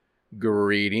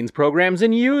Greetings, programs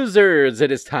and users.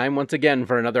 It is time once again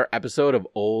for another episode of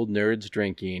Old Nerds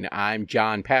Drinking. I'm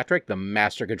John Patrick, the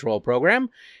Master Control Program.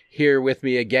 Here with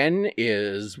me again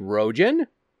is Rojan.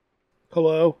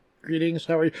 Hello. Greetings.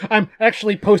 How are you? I'm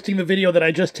actually posting the video that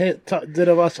I just did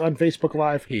of us on Facebook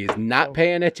Live. He's not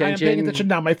paying attention. I am paying attention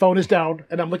now. My phone is down,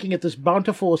 and I'm looking at this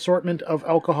bountiful assortment of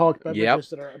alcoholic beverages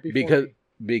that are before me.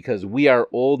 Because we are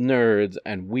old nerds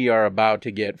and we are about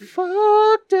to get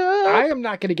fucked up. I am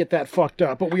not going to get that fucked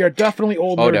up, but we are definitely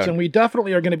old nerds, and we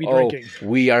definitely are going to be drinking.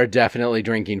 We are definitely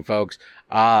drinking, folks.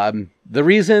 The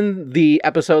reason the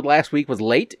episode last week was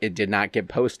late, it did not get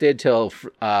posted till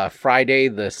Friday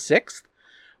the 6th,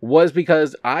 was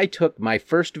because I took my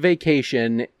first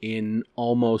vacation in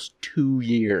almost 2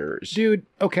 years. Dude,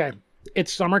 okay.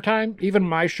 It's summertime. Even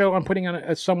my show, I'm putting on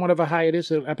a somewhat of a hiatus.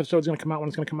 The episode's going to come out when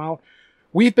it's going to come out.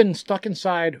 We've been stuck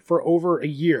inside for over a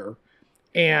year,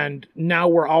 and now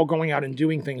we're all going out and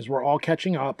doing things. We're all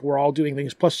catching up. We're all doing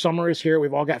things. Plus, summer is here.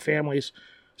 We've all got families.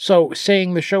 So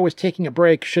saying the show is taking a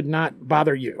break should not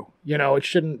bother you. You know, it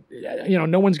shouldn't,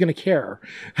 no one's going to care.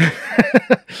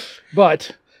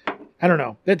 But, I don't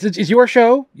know. It's your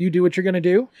show. You do what you're going to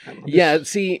do. Yeah,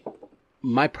 see,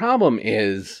 my problem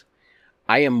is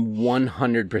I am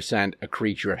 100% a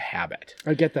creature of habit.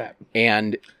 I get that.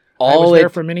 And I was there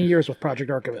for many years with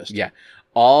Project Archivist. Yeah.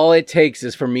 All it takes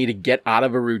is for me to get out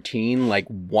of a routine like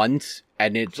once,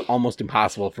 and it's almost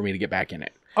impossible for me to get back in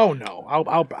it. Oh, no.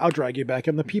 I'll drag you back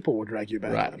in. The people will drag you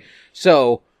back in.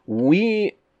 So,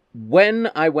 when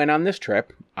I went on this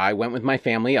trip, I went with my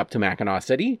family up to Mackinac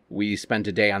City. We spent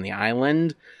a day on the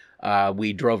island.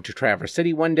 We drove to Traverse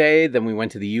City one day. Then we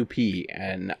went to the UP.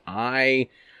 And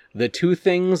the two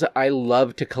things I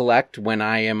love to collect when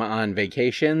I am on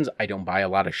vacations, I don't buy a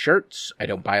lot of shirts. I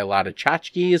don't buy a lot of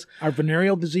tchotchkes. Are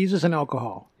venereal diseases and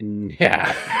alcohol.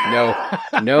 Yeah.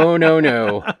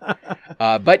 No.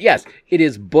 But yes, it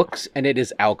is books and it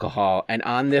is alcohol. And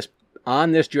on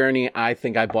this journey, I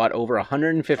think I bought over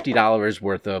 $150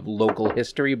 worth of local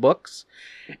history books.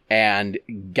 And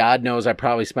God knows I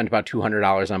probably spent about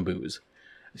 $200 on booze.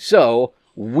 So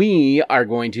we are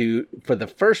going to, for the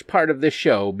first part of this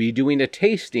show, be doing a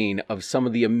tasting of some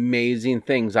of the amazing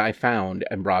things I found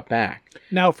and brought back.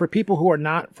 Now, for people who are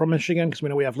not from Michigan, because we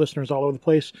know we have listeners all over the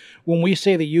place, when we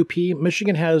say the UP,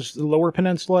 Michigan has the Lower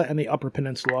Peninsula and the Upper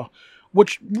Peninsula,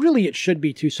 which really it should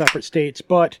be two separate states,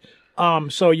 but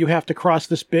so you have to cross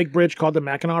this big bridge called the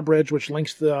Mackinac Bridge, which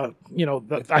links I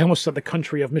almost said the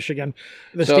country of Michigan,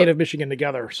 state of Michigan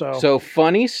together. So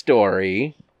funny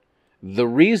story. The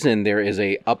reason there is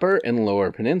a Upper and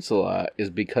Lower Peninsula is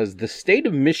because the state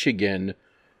of Michigan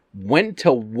went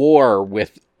to war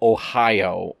with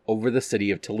Ohio over the city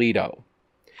of Toledo.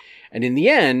 And in the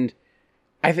end,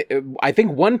 I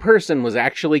think one person was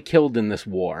actually killed in this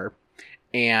war.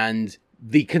 And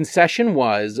the concession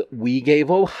was we gave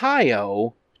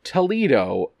Ohio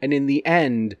Toledo. And in the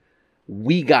end,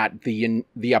 we got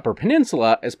the Upper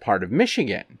Peninsula as part of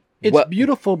Michigan. It's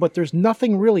beautiful, but there's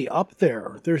nothing really up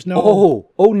there. There's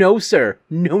no... Oh, no, sir.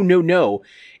 No.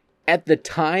 At the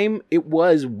time, it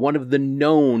was one of the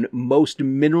known most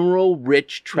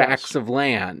mineral-rich tracts of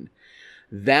land.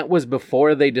 That was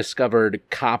before they discovered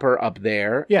copper up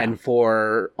there. Yeah. And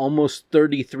for almost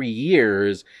 33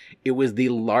 years, it was the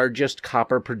largest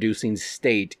copper-producing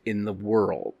state in the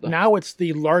world. Now it's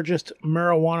the largest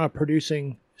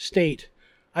marijuana-producing state,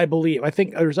 I believe. I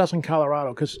think there's us in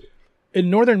Colorado, because in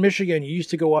northern Michigan, you used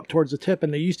to go up towards the tip,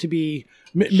 and they used to be...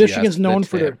 Michigan's known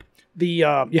for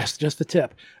yes, just the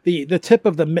tip. The tip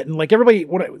of the mitten. Like everybody,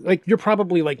 you're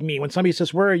probably like me. When somebody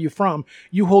says, "Where are you from?"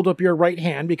 you hold up your right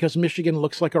hand because Michigan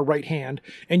looks like a right hand,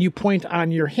 and you point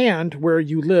on your hand where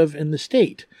you live in the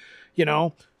state.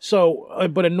 So,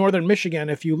 but in northern Michigan,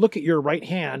 if you look at your right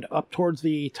hand up towards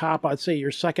the top, I'd say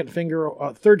your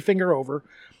third finger over,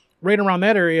 right around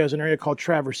that area is an area called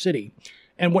Traverse City.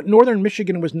 And what northern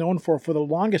Michigan was known for the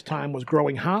longest time was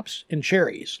growing hops and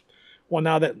cherries. Well,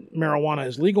 now that marijuana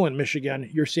is legal in Michigan,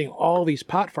 you're seeing all these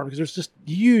pot farms because there's just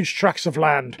huge tracts of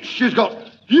land. She's got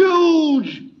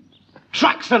huge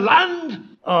tracts of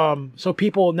land. So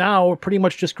people now pretty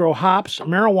much just grow hops,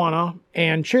 marijuana,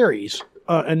 and cherries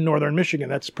in northern Michigan.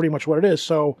 That's pretty much what it is.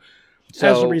 So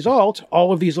as a result,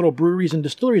 all of these little breweries and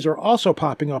distilleries are also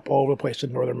popping up all over the place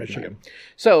in northern Michigan. Right.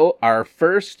 So our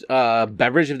first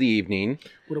beverage of the evening.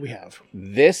 What do we have?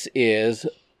 This is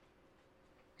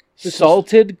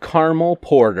Salted Caramel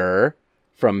Porter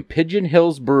from Pigeon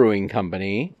Hills Brewing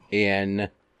Company in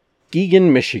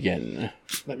Geoghan, Michigan.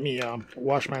 Let me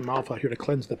wash my mouth out here to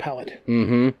cleanse the palate.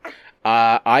 Mm-hmm.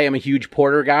 I am a huge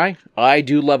porter guy. I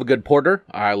do love a good porter.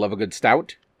 I love a good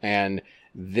stout. And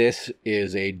This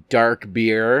is a dark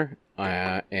beer,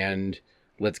 and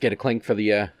let's get a clink for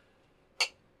the...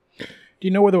 Do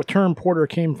you know where the term porter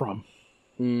came from?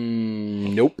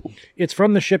 Nope. It's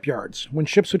from the shipyards. When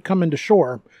ships would come into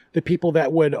shore, the people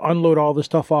that would unload all the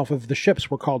stuff off of the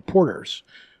ships were called porters.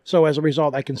 So as a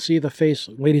result, I can see the face.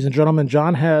 Ladies and gentlemen,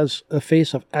 John has a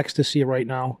face of ecstasy right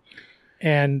now.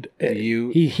 And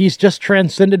he's just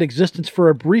transcended existence for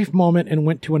a brief moment and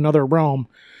went to another realm.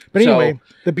 But anyway,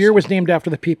 the beer was named after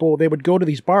the people. They would go to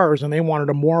these bars and they wanted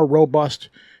a more robust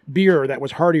beer that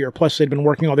was heartier. Plus, they'd been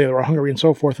working all day. They were hungry and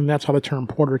so forth. And that's how the term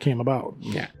porter came about.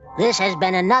 Yeah. This has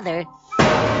been another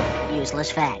useless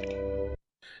fact.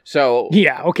 So...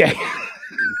 Yeah, okay.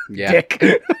 Yeah. Dick.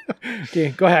 Okay,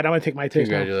 go ahead. I'm going to take my taste.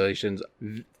 Congratulations.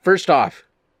 First off,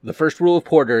 the first rule of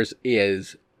porters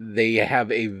is they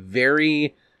have a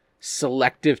very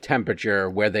selective temperature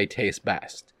where they taste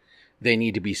best. They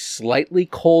need to be slightly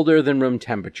colder than room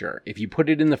temperature. If you put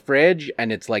it in the fridge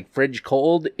and it's like fridge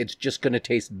cold, it's just going to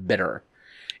taste bitter.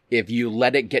 If you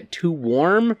let it get too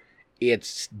warm,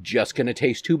 it's just going to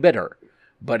taste too bitter.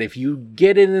 But if you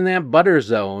get it in that butter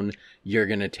zone, you're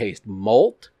going to taste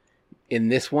malt. In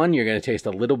this one, you're going to taste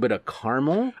a little bit of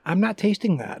caramel. I'm not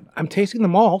tasting that. I'm tasting the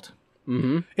malt.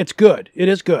 Mm-hmm. It's good. It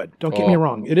is good. Don't get me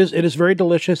wrong. It is very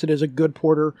delicious. It is a good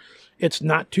porter. It's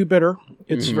not too bitter.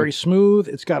 It's very smooth.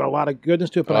 It's got a lot of goodness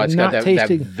to it, but I'm not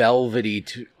tasting that velvety.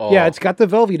 Yeah, it's got the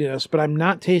velvetiness, but I'm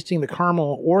not tasting the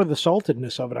caramel or the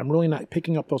saltedness of it. I'm really not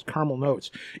picking up those caramel notes.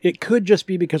 It could just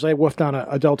be because I whiffed on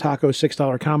a Del Taco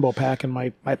 $6 combo pack and my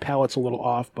palate's a little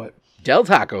off, but Del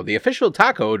Taco, the official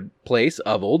taco place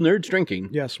of Old Nerds Drinking.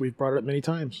 Yes, we've brought it up many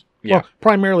times. Yeah. Well,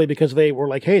 primarily because they were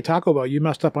like, hey, Taco Bell, you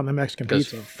messed up on the Mexican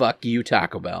pizza. Fuck you,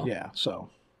 Taco Bell. Yeah,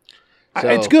 so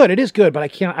it's good. It is good, but I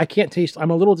can't taste. I'm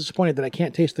a little disappointed that I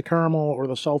can't taste the caramel or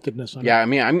the saltedness. Yeah, I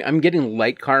mean, I'm getting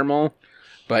light caramel,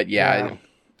 but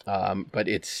but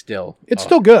it's still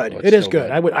still good. It is still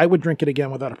good. I would drink it again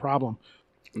without a problem.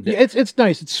 Yeah, it's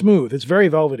nice. It's smooth. It's very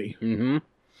velvety. Mm-hmm.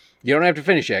 You don't have to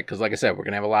finish it because, like I said, we're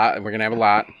gonna have a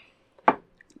lot.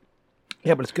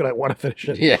 Yeah, but it's good. I want to finish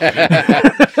it.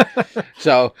 Yeah.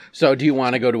 So do you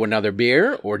want to go to another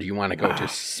beer or do you want to go to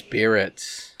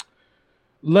spirits?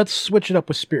 Let's switch it up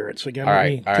with spirits again. All Let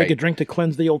right, me take a drink to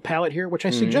cleanse the old palate here, which I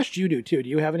suggest you do too. Do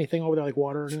you have anything over there like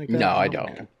water or anything like that? No, I don't.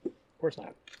 Okay. Of course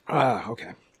not.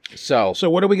 Okay. So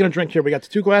what are we going to drink here? We got the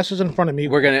two glasses in front of me.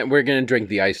 we're gonna drink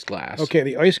the iced glass. Okay,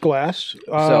 the ice glass.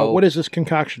 What is this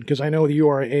concoction? Because I know you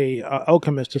are a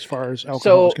alchemist as far as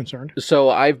alcohol is concerned. So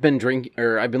I've been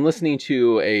listening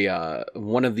to a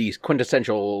one of these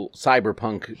quintessential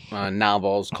cyberpunk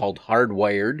novels called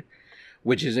Hardwired,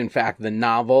 which is in fact the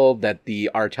novel that the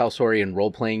R. Talsorian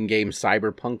role-playing game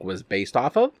Cyberpunk was based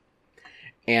off of.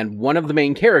 And one of the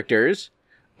main characters,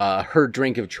 her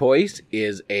drink of choice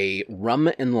is a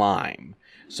rum and lime.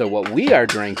 So what we are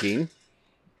drinking...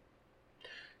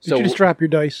 Did you just drop your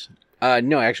dice?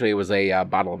 No, actually it was a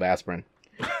bottle of aspirin.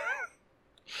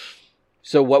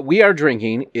 So what we are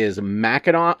drinking is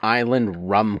Mackinac Island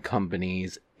Rum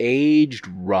Company's aged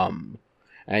rum.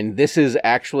 And this is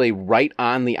actually right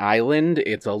on the island.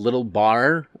 It's a little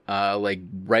bar, like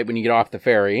right when you get off the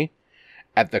ferry.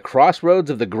 At the crossroads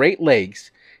of the Great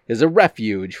Lakes is a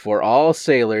refuge for all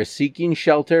sailors seeking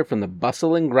shelter from the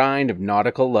bustle and grind of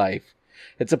nautical life.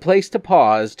 It's a place to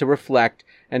pause, to reflect,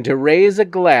 and to raise a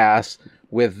glass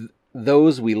with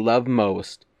those we love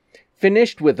most.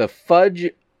 Finished with a fudge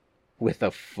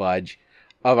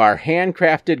of our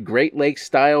handcrafted Great Lakes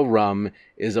style rum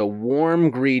is a warm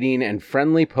greeting and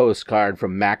friendly postcard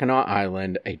from Mackinac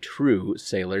Island, a true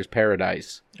sailor's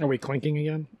paradise. Are we clinking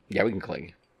again? Yeah, we can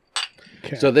clink.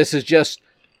 Okay. So this is just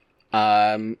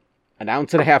an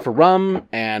ounce and a half of rum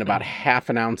and about half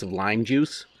an ounce of lime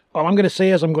juice. All I'm going to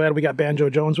say is I'm glad we got Banjo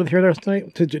Jones with here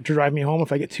tonight to drive me home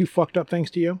if I get too fucked up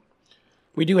thanks to you.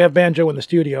 We do have Banjo in the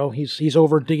studio. He's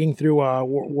over digging through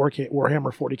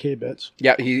Warhammer 40K bits.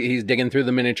 Yeah, he's digging through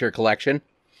the miniature collection.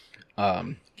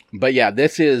 But yeah,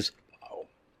 this is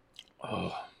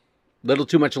a little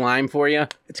too much lime for you.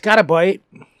 It's got a bite.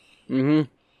 Mm-hmm.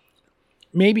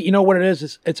 Maybe, you know what it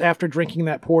is? It's after drinking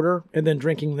that porter and then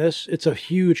drinking this. It's a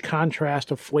huge contrast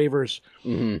of flavors.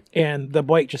 Mm-hmm. And the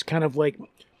bite just kind of like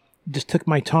just took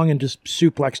my tongue and just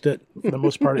suplexed it for the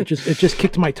most part. It just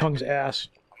kicked my tongue's ass.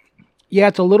 Yeah,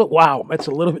 it's a little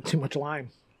bit too much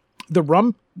lime. The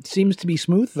rum seems to be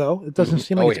smooth, though. It doesn't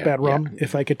seem like it's bad rum,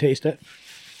 if I could taste it.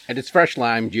 And it's fresh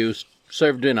lime juice,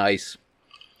 served in ice.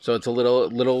 So it's a little,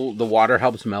 the water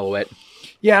helps mellow it.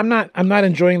 Yeah, I'm not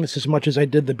enjoying this as much as I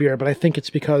did the beer, but I think it's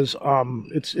because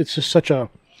it's just such a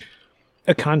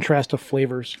a contrast of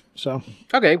flavors. So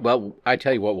Okay, well, I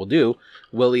tell you what we'll do.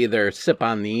 We'll either sip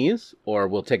on these or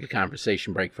we'll take a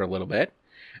conversation break for a little bit.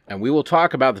 And we will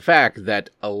talk about the fact that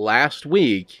last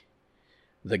week,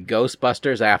 the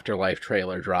Ghostbusters Afterlife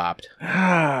trailer dropped.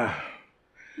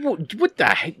 What the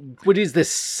heck? What is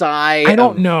this sigh? I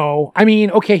don't know. I mean,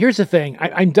 okay, here's the thing.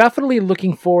 I'm definitely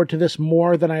looking forward to this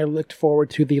more than I looked forward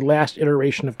to the last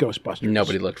iteration of Ghostbusters.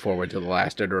 Nobody looked forward to the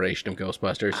last iteration of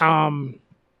Ghostbusters.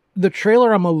 The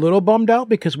trailer, I'm a little bummed out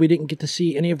because we didn't get to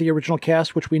see any of the original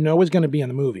cast, which we know is going to be in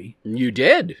the movie. You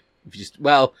did.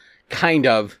 Well, kind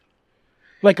of.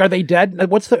 Like, are they dead?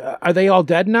 Are they all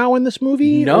dead now in this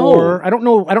movie? No. Or, I don't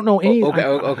know any.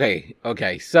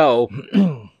 Okay. So,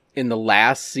 in the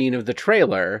last scene of the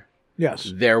trailer, yes,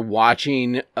 they're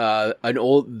watching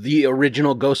the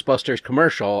original Ghostbusters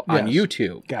commercial on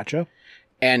YouTube. Gotcha.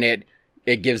 And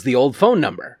it gives the old phone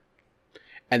number.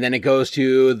 And then it goes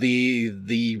to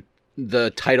the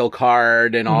title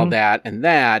card and all that. And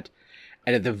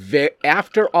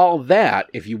after all that,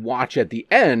 if you watch at the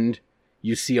end,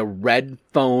 you see a red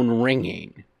phone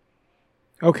ringing.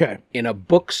 Okay. In a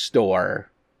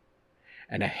bookstore,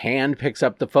 and a hand picks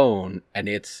up the phone, and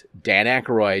it's Dan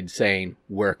Aykroyd saying,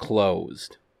 "We're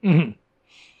closed." Mm-hmm.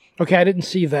 Okay, I didn't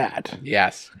see that.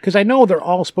 Yes. Because I know they're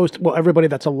all supposed to, everybody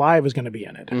that's alive is going to be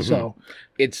in it. Mm-hmm. So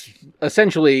it's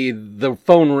essentially the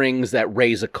phone rings that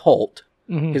raise a cult,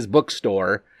 his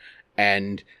bookstore,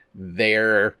 and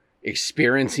they're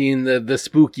experiencing the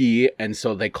spooky, and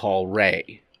so they call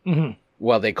Ray. Mm-hmm.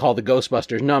 Well, they call the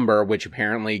Ghostbusters number, which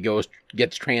apparently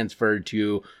gets transferred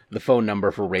to the phone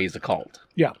number for Ray's occult.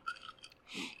 Yeah.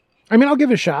 I mean, I'll give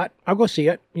it a shot. I'll go see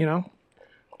it, All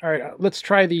right, let's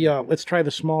try the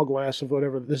small glass of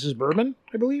whatever. This is bourbon,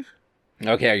 I believe.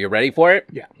 Okay, are you ready for it?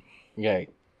 Yeah. Okay.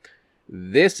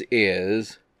 This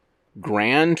is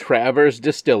Grand Traverse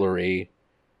Distillery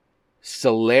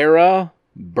Solera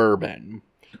Bourbon.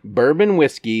 Bourbon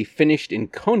whiskey finished in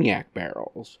cognac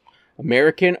barrels.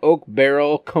 American oak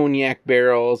barrel, cognac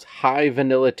barrels, high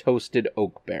vanilla toasted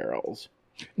oak barrels.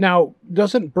 Now,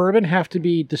 doesn't bourbon have to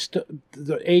be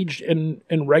aged in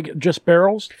just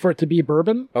barrels for it to be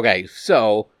bourbon? Okay,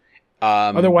 so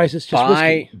otherwise it's just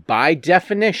whiskey. By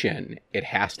definition, it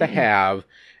has to have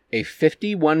a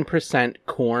 51%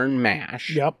 corn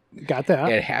mash. Yep, got that.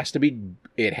 It has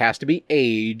to be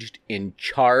aged in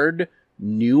charred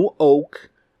new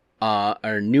oak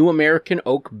or new American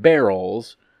oak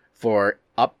barrels for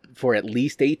at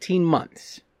least 18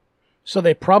 months. So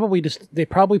they probably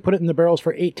put it in the barrels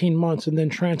for 18 months and then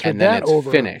transferred that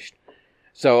over. And then it's finished.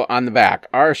 So on the back,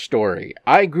 our story.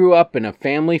 I grew up in a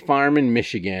family farm in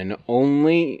Michigan.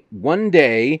 Only one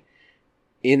day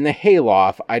in the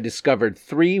hayloft, I discovered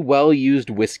 3 well-used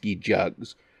whiskey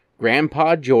jugs.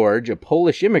 Grandpa George, a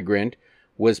Polish immigrant,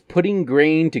 was putting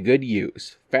grain to good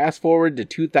use. Fast forward to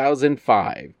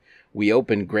 2005. We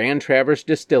opened Grand Traverse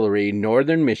Distillery,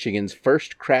 Northern Michigan's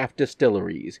first craft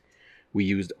distilleries. We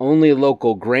used only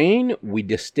local grain. We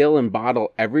distill and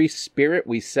bottle every spirit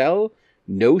we sell.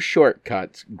 No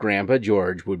shortcuts. Grandpa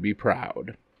George would be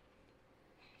proud.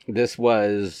 This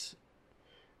was...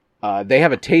 they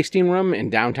have a tasting room in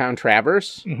downtown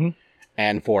Traverse. Mm-hmm.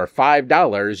 And for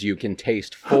 $5, you can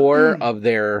taste 4 of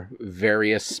their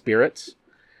various spirits.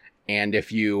 And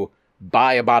if you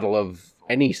buy a bottle of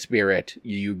any spirit,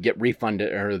 you get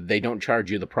refunded, or they don't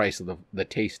charge you the price of the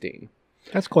tasting.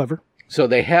 That's clever. So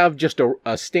they have just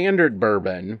a standard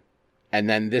bourbon, and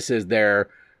then this is their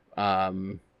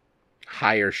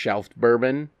higher shelved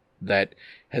bourbon that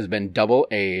has been double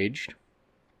aged.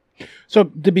 So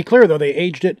to be clear, though, they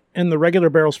aged it in the regular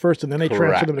barrels first, and then they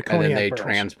transferred them to cognac and then they barrels.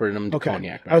 transferred them to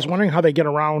cognac barrels. I was wondering how they get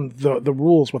around the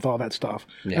rules with all that stuff.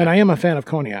 Yeah. And I am a fan of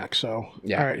cognac, so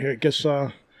yeah. All right, here, I guess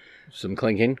some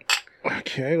clinking.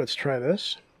 Okay, let's try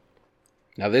this.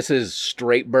 Now this is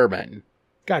straight bourbon.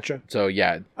 Gotcha. So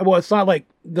yeah. Well, it's not like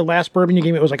the last bourbon you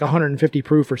gave me. It was like 150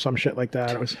 proof or some shit like that.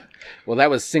 It was. Well,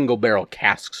 that was single barrel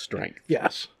cask strength.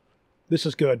 Yes. This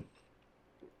is good.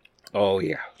 Oh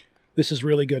yeah. This is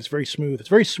really good. It's very smooth. It's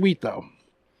very sweet though.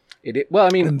 Well, I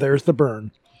mean. And there's the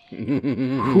burn.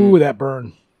 Ooh, that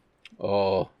burn.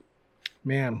 Oh.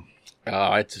 Man.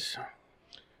 It's.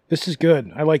 This is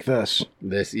good. I like this.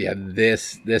 This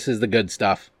is the good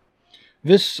stuff.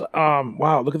 This,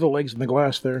 wow, look at the legs in the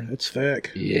glass there. It's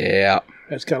thick. Yeah.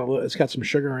 It's got some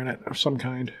sugar in it of some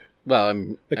kind.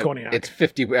 Well, the cognac. It's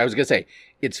 50. I was gonna say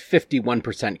it's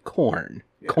 51% corn.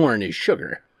 Yeah. Corn is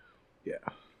sugar. Yeah.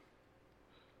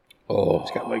 Oh.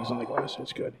 It's got legs in the glass.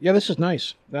 It's good. Yeah, this is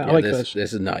nice. I like this.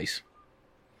 This is nice.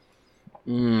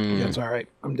 Yeah, it's all right.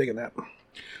 I'm digging that. I'm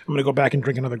gonna go back and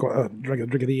drink another drink of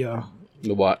the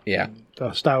what? Yeah.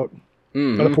 The stout.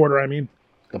 Or the porter, I mean.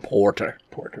 The porter.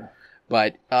 Porter.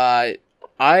 But I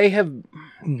have...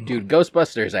 Dude,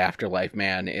 Ghostbusters Afterlife,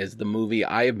 man, is the movie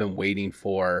I have been waiting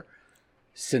for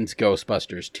since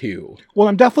Ghostbusters 2. Well,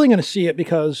 I'm definitely going to see it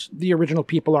because the original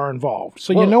people are involved.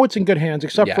 So you know it's in good hands,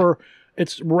 except for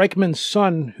it's Reichman's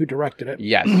son who directed it.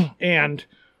 Yes. And...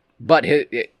 But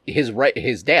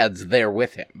his dad's there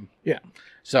with him. Yeah.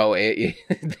 So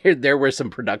there were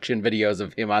some production videos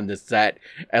of him on the set,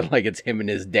 and like it's him and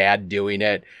his dad doing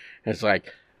it. And it's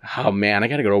like, oh man, I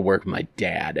got to go to work with my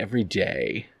dad every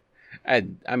day.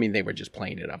 And I mean, they were just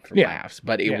playing it up for laughs,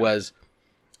 but it was.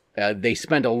 They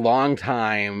spent a long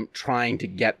time trying to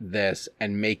get this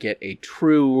and make it a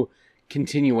true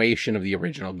continuation of the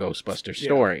original Ghostbuster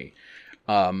story.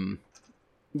 You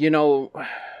know,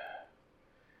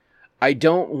 I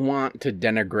don't want to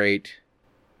denigrate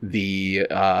the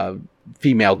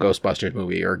female Ghostbusters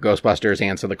movie or Ghostbusters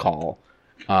Answer the Call.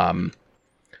 I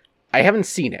haven't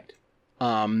seen it.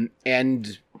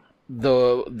 And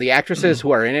the actresses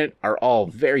who are in it are all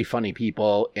very funny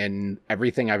people in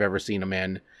everything I've ever seen them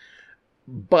in.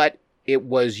 But it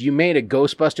was, you made a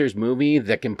Ghostbusters movie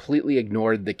that completely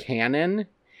ignored the canon,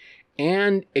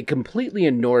 and it completely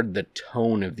ignored the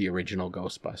tone of the original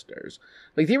Ghostbusters.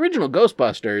 Like, the original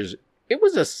Ghostbusters, it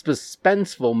was a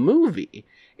suspenseful movie.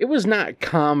 It was not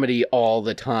comedy all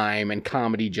the time and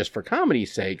comedy just for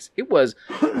comedy's sakes. It was,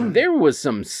 there was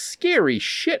some scary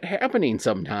shit happening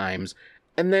sometimes,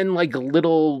 and then like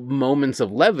little moments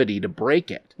of levity to break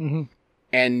it. Mm-hmm.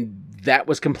 And that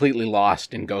was completely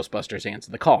lost in Ghostbusters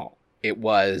Answer the Call. It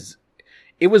was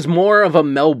more of a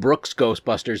Mel Brooks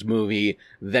Ghostbusters movie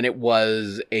than it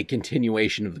was a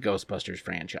continuation of the Ghostbusters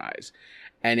franchise.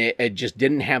 And it just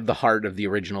didn't have the heart of the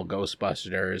original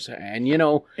Ghostbusters. And, you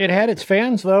know... It had its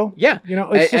fans, though. Yeah. You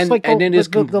know, it's just like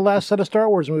the last set of Star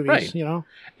Wars movies, right. You know?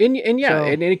 And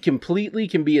it completely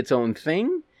can be its own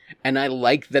thing. And I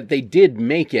like that they did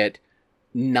make it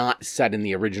not set in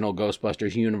the original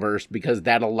Ghostbusters universe, because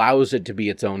that allows it to be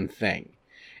its own thing.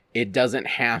 It doesn't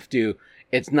have to...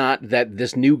 It's not that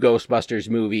this new Ghostbusters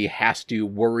movie has to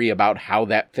worry about how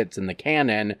that fits in the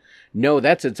canon. No,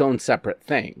 that's its own separate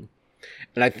thing.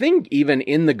 And I think even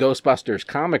in the Ghostbusters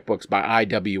comic books by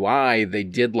IWI, they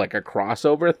did like a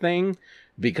crossover thing,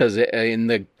 because in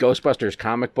the Ghostbusters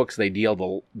comic books, they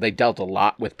dealt a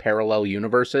lot with parallel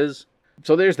universes.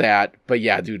 So there's that. But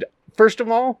yeah, dude, first of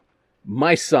all,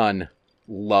 my son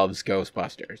loves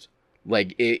Ghostbusters.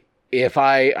 Like, if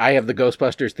I have the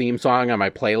Ghostbusters theme song on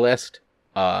my playlist,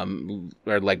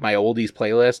 or like my oldies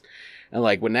playlist, and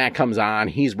like when that comes on,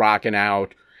 he's rocking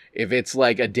out. If it's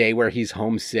like a day where he's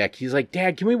homesick, he's like,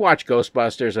 Dad, can we watch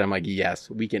Ghostbusters? And I'm like, yes,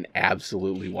 we can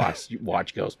absolutely watch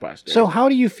Ghostbusters. So how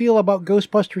do you feel about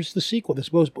Ghostbusters, the sequel, this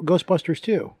Ghostbusters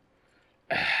 2?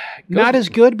 Not as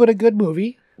good, but a good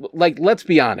movie. Like, let's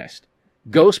be honest.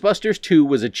 Ghostbusters 2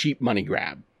 was a cheap money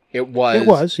grab. It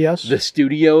was, yes. The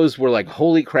studios were like,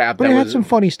 holy crap. But it had some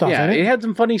funny stuff in it. It had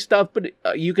some funny stuff, but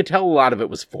you could tell a lot of it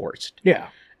was forced. Yeah.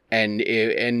 And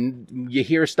you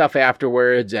hear stuff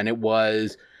afterwards, and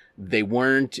they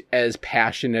weren't as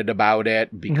passionate about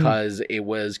it because it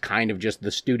was kind of just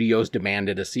the studios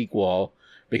demanded a sequel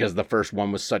because the first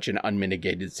one was such an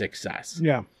unmitigated success.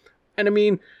 Yeah. And I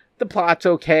mean, the plot's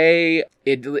okay.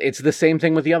 It's the same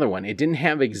thing with the other one. It didn't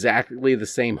have exactly the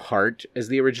same heart as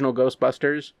the original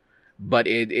Ghostbusters, but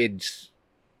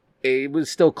it was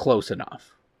still close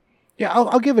enough. Yeah,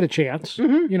 I'll give it a chance.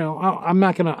 Mm-hmm. You know, I'm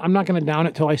not gonna down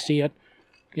it till I see it.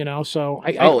 You know, so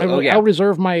I'll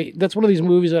reserve my. That's one of these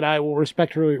movies that I will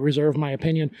respectfully reserve my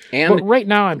opinion. But right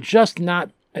now, I just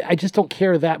don't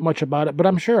care that much about it. But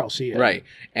I'm sure I'll see it. Right.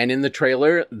 And in the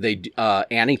trailer,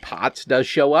 Annie Potts does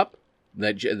show up.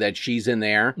 That she's in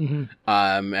there,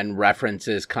 and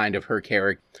references kind of her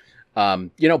character.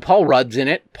 You know, Paul Rudd's in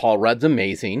it. Paul Rudd's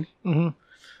amazing. Mm-hmm.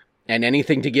 And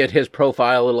anything to get his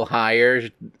profile a little higher,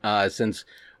 since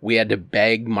we had to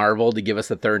beg Marvel to give us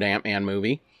a third Ant-Man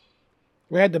movie.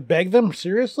 We had to beg them?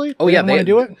 Seriously? Oh, they yeah. They want to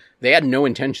do it? They had no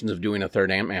intentions of doing a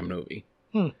third Ant-Man movie.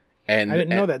 And I didn't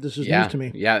know that. This is news to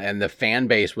me. Yeah, and the fan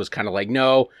base was kind of like,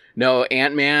 no,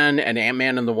 Ant-Man and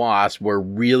Ant-Man and the Wasp were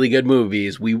really good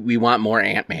movies. We want more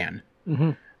Ant-Man.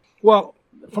 Mm-hmm. Well,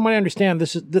 from what I understand,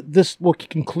 this will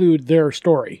conclude their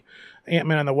story,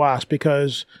 Ant-Man and the Wasp,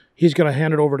 because he's going to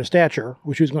hand it over to Stature,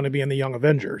 which is going to be in the Young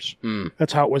Avengers.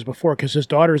 That's how it was before, because his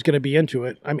daughter is going to be into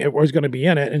it. I mean, it was going to be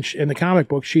in it, and in the comic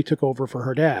book, she took over for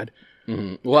her dad.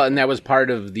 Mm-hmm. Well, and that was part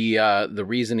of the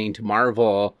reasoning to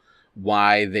Marvel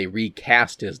why they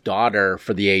recast his daughter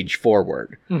for the age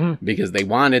forward, because they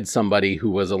wanted somebody who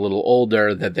was a little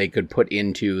older that they could put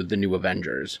into the new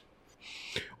Avengers.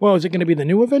 Well, is it going to be the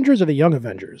new Avengers or the Young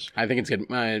Avengers? I think it's good.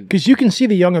 Because you can see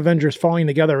the Young Avengers falling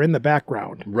together in the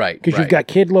background. Right. Because you've got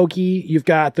Kid Loki, you've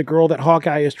got the girl that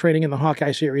Hawkeye is training in the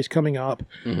Hawkeye series coming up.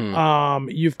 Mm-hmm.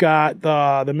 You've got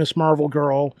the Miss Marvel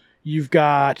girl. You've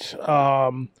got,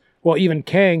 well, even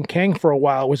Kang. Kang for a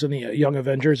while was in the Young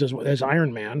Avengers as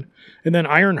Iron Man. And then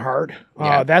Ironheart,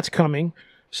 that's coming.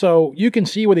 So you can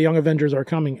see where the Young Avengers are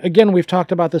coming. Again, we've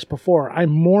talked about this before. I'm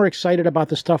more excited about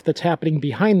the stuff that's happening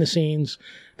behind the scenes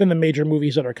than the major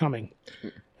movies that are coming.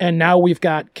 And now we've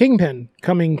got Kingpin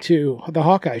coming to the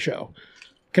Hawkeye show.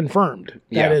 Confirmed.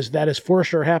 That is for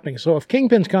sure happening. So if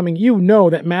Kingpin's coming, you know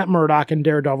that Matt Murdock and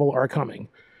Daredevil are coming.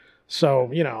 So,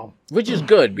 you know. Which is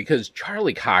good, because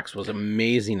Charlie Cox was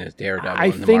amazing as Daredevil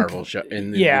in the Marvel show,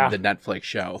 in the Netflix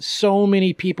show. So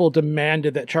many people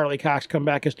demanded that Charlie Cox come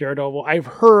back as Daredevil. I've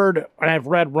heard and I've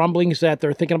read rumblings that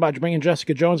they're thinking about bringing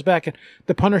Jessica Jones back. And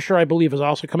the Punisher, I believe, is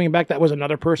also coming back. That was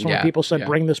another person where people said,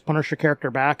 bring this Punisher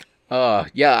character back. I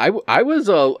was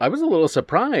a little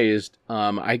surprised.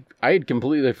 I had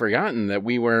completely forgotten that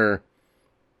we were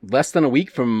less than a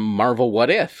week from Marvel What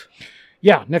If.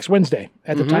 Yeah, next Wednesday.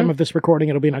 At the time of this recording,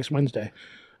 it'll be next Wednesday.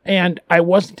 And I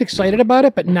wasn't excited about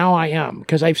it, but now I am,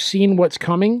 because I've seen what's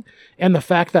coming, and the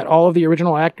fact that all of the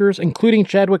original actors, including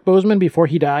Chadwick Boseman before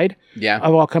he died,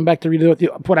 have all come back to redo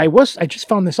it. But I just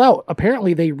found this out.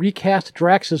 Apparently, they recast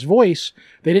Drax's voice.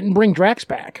 They didn't bring Drax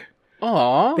back.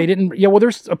 Aww. They didn't. Yeah, well,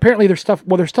 there's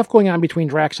stuff going on between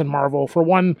Drax and Marvel. For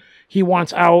one, he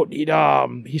wants out.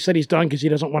 He said he's done because he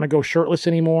doesn't want to go shirtless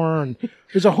anymore, and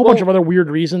there's a whole bunch of other weird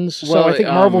reasons. So I think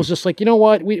Marvel's just like, you know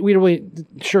what, we really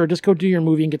just go do your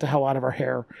movie and get the hell out of our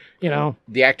hair. You know,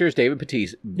 the actor is David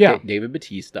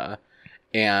Bautista,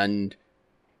 and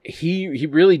he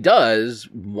really does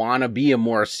want to be a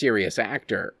more serious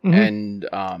actor. And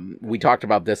we talked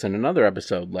about this in another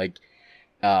episode, like.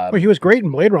 Well, he was great in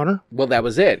Blade Runner. Well, that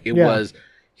was it.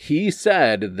 He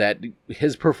said that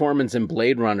his performance in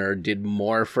Blade Runner did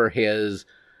more for his,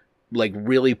 like,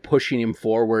 really pushing him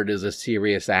forward as a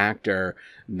serious actor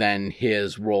than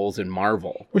his roles in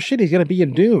Marvel. Well, shit, he's going to be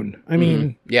in Dune. I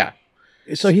mean, yeah.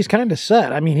 So he's kind of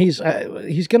set. I mean, he's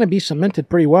going to be cemented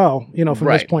pretty well, you know, from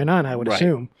this point on, I would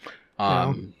assume.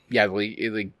 Yeah,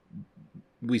 like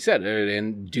we said,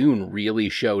 and Dune really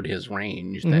showed his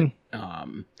range that,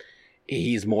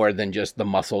 he's more than just the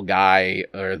muscle guy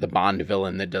or the Bond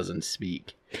villain that doesn't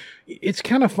speak. It's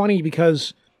kind of funny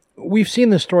because we've seen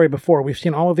this story before. We've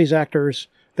seen all of these actors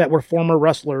that were former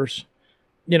wrestlers,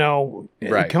 you know,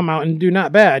 come out and do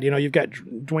not bad. You know, you've got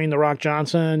Dwayne "The Rock"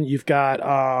 Johnson. You've got,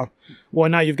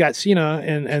 now you've got Cena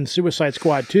and Suicide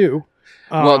Squad 2.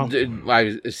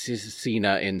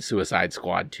 Cena in Suicide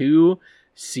Squad 2.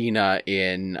 Cena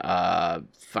in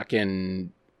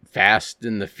fucking Fast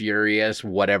and the Furious,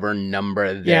 whatever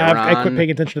number they're on. I quit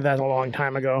paying attention to that a long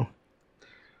time ago.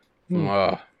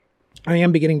 I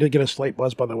am beginning to get a slight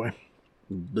buzz, by the way.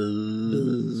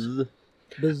 Buzz.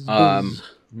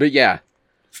 But yeah.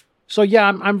 So yeah,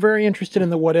 I'm very interested in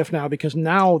the What If now, because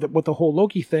now that with the whole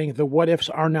Loki thing, the What Ifs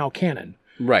are now canon.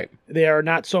 Right. They are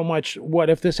not so much what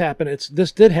if this happened, it's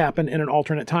this did happen in an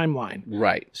alternate timeline.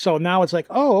 Right. So now it's like,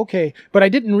 oh, okay. But I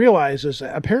didn't realize is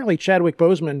apparently Chadwick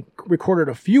Boseman recorded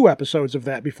a few episodes of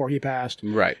that before he passed.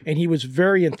 Right. And he was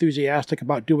very enthusiastic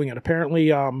about doing it. Apparently,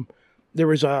 there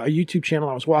was a YouTube channel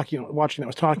I was watching that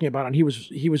was talking about it, and he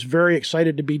was very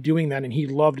excited to be doing that, and he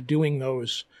loved doing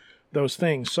those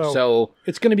things. So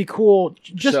it's going to be cool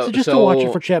just to watch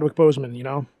it for Chadwick Boseman, you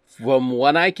know? From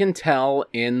what I can tell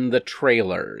in the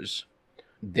trailers,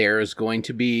 there's going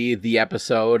to be the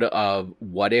episode of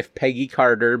what if Peggy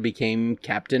Carter became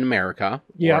Captain America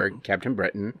or Captain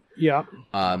Britain. Yeah.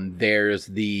 There's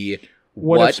the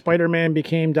what if Spider-Man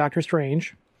became Doctor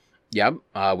Strange. Yep.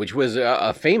 Which was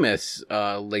a famous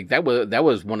that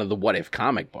was one of the What If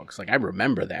comic books. Like, I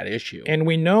remember that issue. And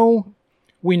we know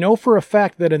for a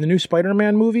fact that in the new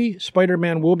Spider-Man movie,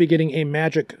 Spider-Man will be getting a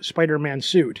magic Spider-Man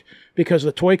suit, because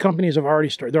the toy companies have already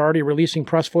started. They're already releasing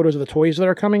press photos of the toys that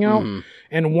are coming out,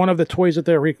 and one of the toys that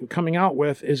they're coming out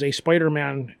with is a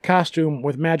Spider-Man costume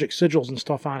with magic sigils and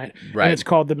stuff on it, and it's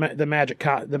called the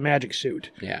magic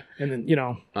suit. Yeah, and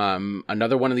then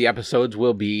another one of the episodes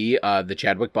will be the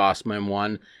Chadwick Boseman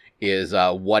one is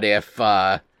what if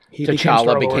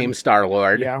T'Challa became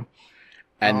Star-Lord. Yeah.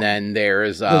 And then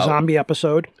there's the zombie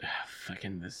episode.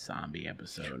 Fucking the zombie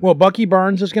episode. Well, Bucky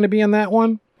Barnes is going to be in that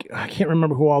one. I can't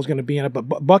remember who all is going to be in it, but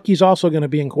Bucky's also going to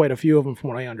be in quite a few of them,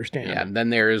 from what I understand. Yeah. And then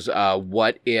there's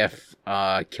what if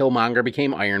Killmonger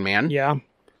became Iron Man? Yeah.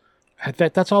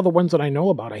 That's all the ones that I know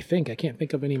about. I think I can't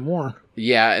think of any more.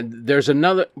 Yeah. There's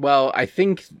another. Well, I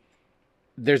think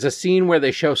there's a scene where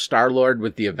they show Star-Lord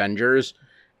with the Avengers.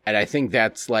 And I think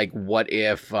that's like, what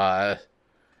if, as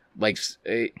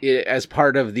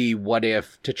part of the what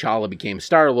if T'Challa became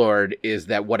Star-Lord, is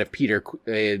that what if Peter,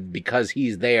 because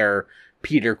he's there,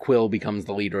 Peter Quill becomes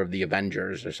the leader of the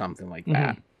Avengers or something like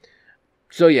that.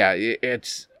 So yeah,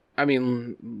 it's, I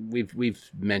mean, we've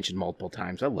mentioned multiple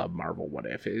times, I love Marvel What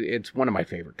If. It's one of my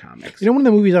favorite comics. You know, one of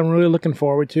the movies I'm really looking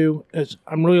forward to is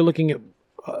I'm really looking at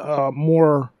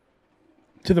more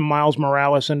to the Miles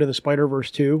Morales Into the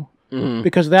Spider-Verse 2.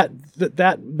 Because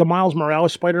the Miles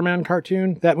Morales Spider-Man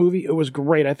cartoon, that movie, it was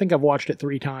great. I think I've watched it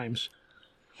 3 times.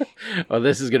 Well,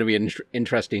 this is going to be an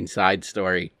interesting side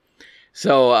story.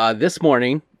 So this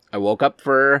morning, I woke up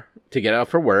to get out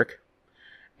for work,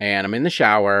 and I'm in the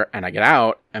shower, and I get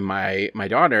out, and my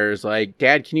daughter's like,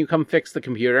 Dad, can you come fix the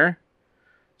computer?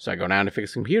 So I go down to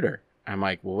fix the computer. I'm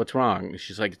like, well, what's wrong?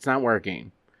 She's like, it's not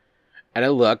working. And I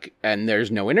look, and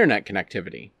there's no internet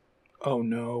connectivity. Oh,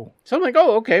 no. So I'm like,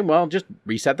 oh, okay, well, just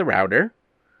reset the router.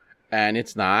 And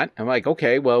it's not. I'm like,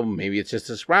 okay, well, maybe it's just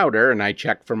this router. And I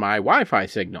check for my Wi-Fi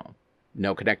signal.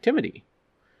 No connectivity.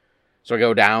 So I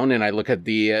go down and I look at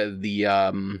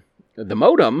the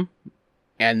modem,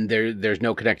 and there's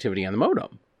no connectivity on the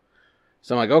modem.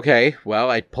 So I'm like, okay, well,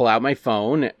 I pull out my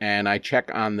phone and I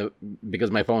check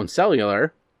because my phone's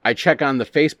cellular, I check on the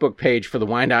Facebook page for the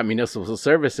Wyandotte Municipal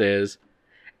Services.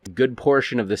 A good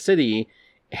portion of the city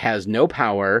has no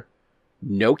power,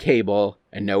 no cable,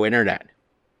 and no internet.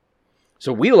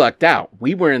 So we lucked out.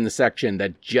 We were in the section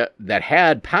that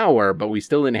had power, but we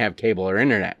still didn't have cable or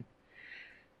internet.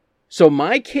 So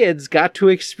my kids got to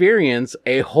experience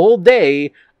a whole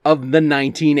day of the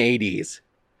 1980s.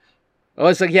 Oh,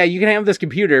 it's like, yeah, you can have this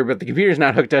computer, but the computer's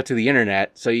not hooked up to the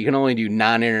internet, so you can only do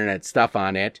non-internet stuff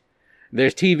on it.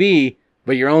 There's TV,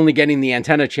 but you're only getting the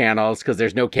antenna channels because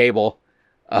there's no cable.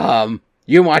 You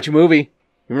can watch a movie.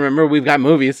 Remember, we've got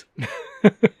movies.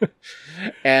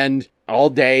 And all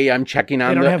day I'm checking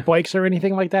on They don't have bikes or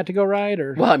anything like that to go ride?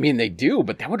 Or Well, I mean, they do,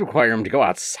 but that would require them to go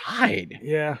outside.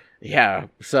 Yeah. Yeah.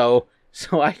 So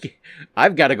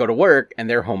I've got to go to work, and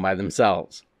they're home by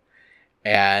themselves.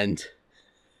 And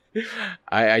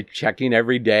I checking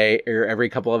every day or every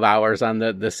couple of hours on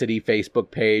the city Facebook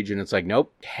page, and it's like,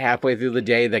 nope, halfway through the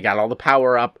day, they got all the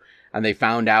power up, and they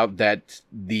found out that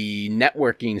the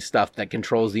networking stuff that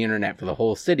controls the internet for the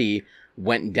whole city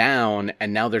went down,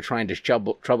 and now they're trying to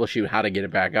troubleshoot how to get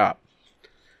it back up.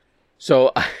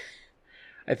 So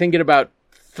I think at about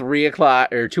 3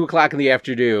 o'clock or 2 o'clock in the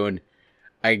afternoon,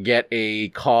 I get a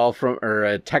call or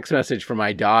a text message from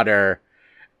my daughter.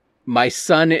 My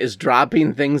son is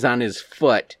dropping things on his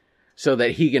foot so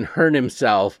that he can hurt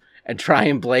himself, and try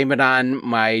and blame it on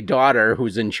my daughter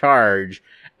who's in charge,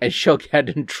 and she'll get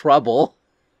in trouble.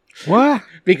 What?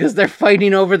 Because they're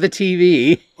fighting over the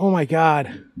TV. Oh my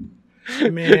God.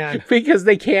 Man. Because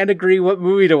they can't agree what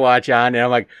movie to watch on. And I'm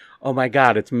like, oh my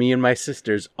God, it's me and my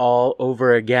sisters all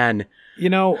over again. You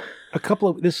know,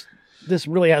 this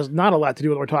really has not a lot to do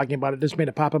with what we're talking about. It just made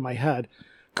it pop in my head.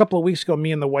 A couple of weeks ago,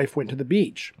 me and the wife went to the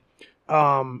beach.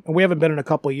 And we haven't been in a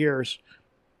couple of years.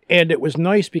 And it was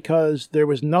nice because there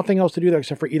was nothing else to do there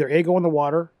except for either go in the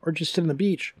water or just sit on the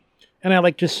beach. And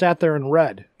I just sat there and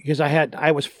read because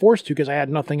I was forced to because I had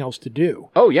nothing else to do.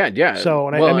 Oh, yeah. So,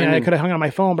 I could have hung on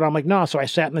my phone, but I'm like, no. So I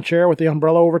sat in the chair with the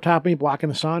umbrella over top of me, blocking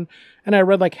the sun. And I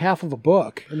read like half of a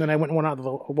book. And then I went out of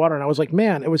the water, and I was like,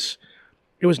 man, it was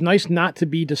nice not to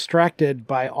be distracted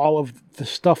by all of the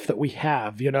stuff that we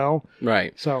have, you know?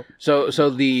 Right. So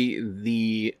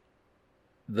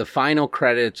the final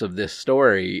credits of this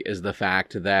story is the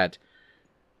fact that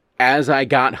as I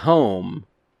got home,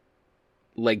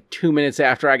 like 2 minutes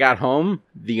after I got home,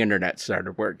 the internet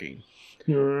started working.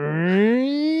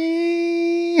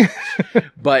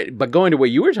 But going to what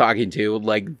you were talking to,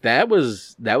 like that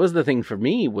was the thing for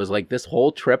me, was like this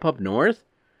whole trip up north,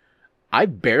 I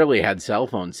barely had cell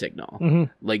phone signal. Mm-hmm.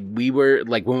 Like we were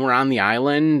like when we're on the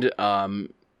island,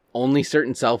 only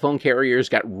certain cell phone carriers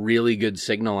got really good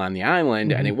signal on the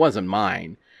island, mm-hmm. and it wasn't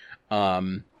mine.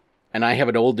 And I have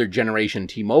an older generation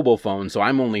T-Mobile phone, so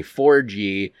I'm only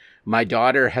 4G. My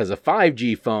daughter has a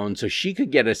 5G phone, so she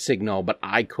could get a signal, but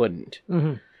I couldn't.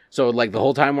 Mm-hmm. So like the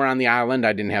whole time we're on the island,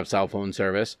 I didn't have cell phone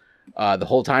service. The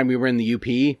whole time we were in the UP,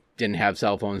 didn't have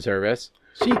cell phone service.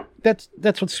 See, that's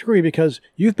what's screwy, because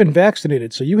you've been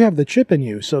vaccinated, so you have the chip in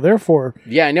you. So therefore,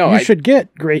 yeah, I know. You should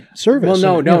get great service.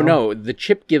 Well, no. The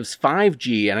chip gives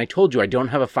 5G, and I told you I don't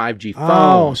have a 5G phone.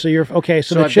 Oh, so you're okay.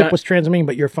 So the chip was transmitting,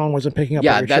 but your phone wasn't picking up.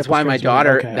 Yeah, that's why my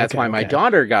daughter. That's why my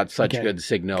daughter got such good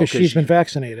signal, because she's been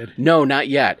vaccinated. No, not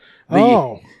yet.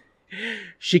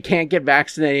 She can't get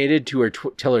vaccinated till her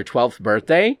 12th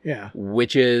birthday. Yeah,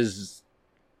 which is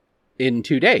in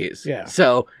 2 days. Yeah.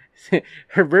 So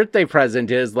her birthday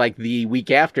present is like the week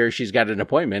after she's got an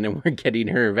appointment and we're getting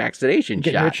her vaccination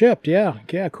Getting shot. her chipped, yeah.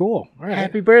 Yeah, cool. All right.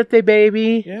 Happy birthday,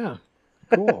 baby. Yeah,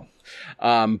 cool.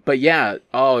 But yeah,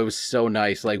 oh, it was so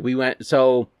nice. Like we got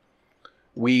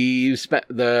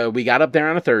up there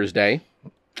on a Thursday.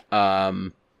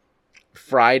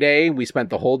 Friday, we spent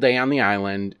the whole day on the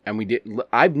island, and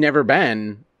I've never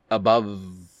been above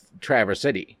Traverse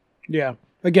City. Yeah.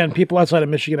 Again, people outside of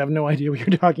Michigan have no idea what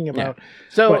you're talking about. Yeah.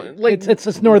 So, but like,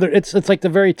 it's northern. It's like the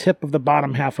very tip of the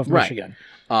bottom half of Michigan.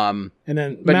 Right. And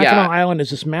then Mackinac Island is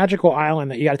this magical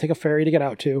island that you got to take a ferry to get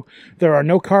out to. There are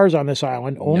no cars on this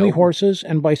island, only horses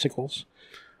and bicycles.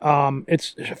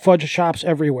 It's fudge shops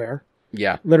everywhere.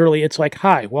 Yeah. Literally, it's like,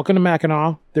 hi, welcome to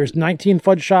Mackinac. There's 19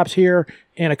 fudge shops here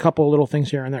and a couple of little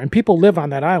things here and there. And people live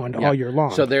on that island all year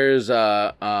long. So there's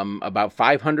about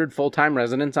 500 full-time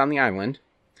residents on the island.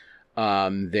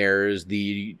 There's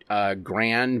the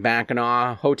Grand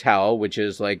Mackinac Hotel, which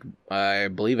is like, I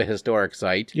believe, a historic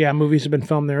site. Yeah, movies have been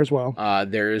filmed there as well.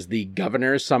 There's the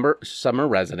Governor's summer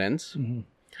residence.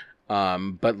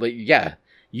 Mm-hmm. But yeah,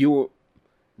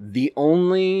 the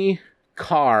only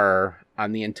car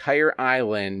on the entire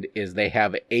island is they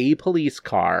have a police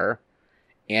car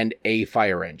and a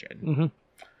fire engine.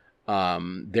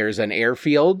 Mm-hmm. There's an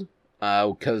airfield,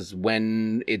 because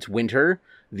when it's winter,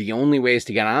 the only ways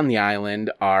to get on the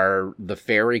island are the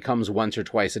ferry comes once or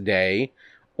twice a day,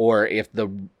 or if the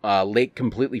lake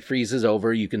completely freezes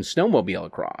over, you can snowmobile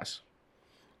across.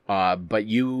 But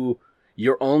you're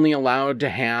only allowed to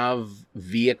have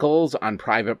vehicles on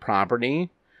private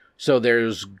property. So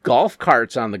there's golf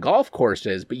carts on the golf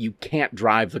courses, but you can't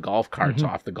drive the golf carts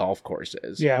off the golf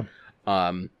courses. Yeah.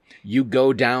 You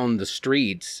go down the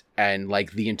streets and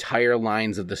like the entire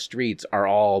lines of the streets are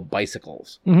all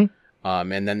bicycles. Mm-hmm.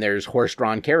 And then there's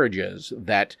horse-drawn carriages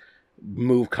that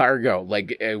move cargo.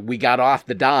 Like we got off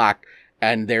the dock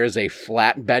and there's a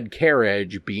flatbed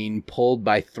carriage being pulled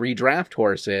by 3 draft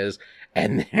horses,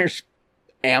 and there's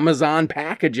Amazon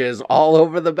packages all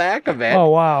over the back of it. Oh,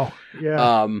 wow.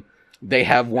 Yeah. They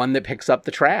have one that picks up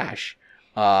the trash.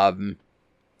 The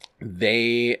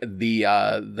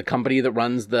company that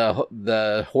runs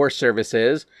the horse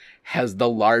services has the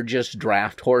largest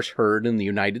draft horse herd in the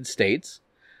United States.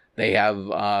 They have,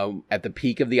 at the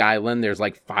peak of the island, there's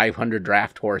like 500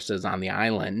 draft horses on the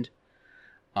island.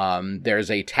 There's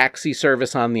a taxi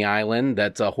service on the island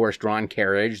that's a horse-drawn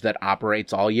carriage that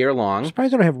operates all year long. I'm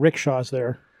surprised they don't have rickshaws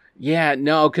there. Yeah,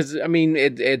 no, because, I mean,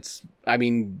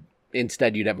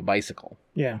 instead you'd have a bicycle.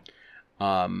 Yeah.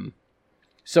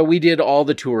 So we did all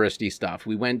the touristy stuff.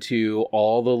 We went to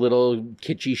all the little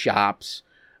kitschy shops.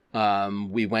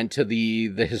 We went to the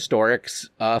historic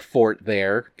fort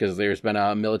there, because there's been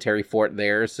a military fort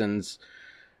there since,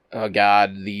 the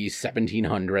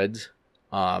 1700s.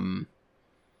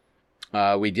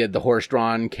 We did the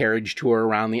horse-drawn carriage tour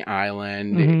around the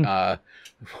island. Mm-hmm.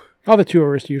 All the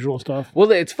tourist usual stuff.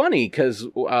 Well, it's funny because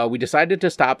we decided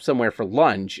to stop somewhere for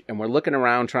lunch, and we're looking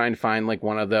around trying to find like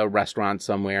one of the restaurants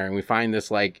somewhere, and we find this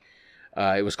like,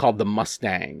 it was called the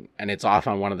Mustang, and it's off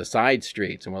on one of the side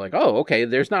streets, and we're like, oh, okay,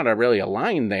 there's not really a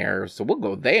line there, so we'll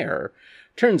go there.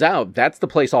 Turns out that's the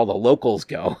place all the locals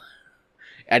go,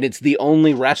 and it's the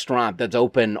only restaurant that's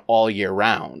open all year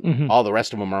round. Mm-hmm. All the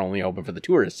rest of them are only open for the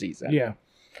tourist season. Yeah.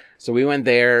 So we went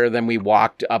there, then we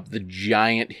walked up the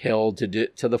giant hill to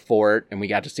the fort, and we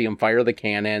got to see them fire the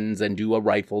cannons and do a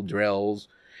rifle drills.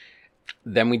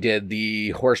 Then we did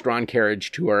the horse-drawn carriage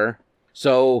tour.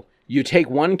 So you take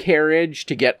one carriage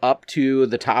to get up to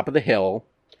the top of the hill,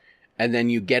 and then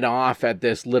you get off at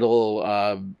this little,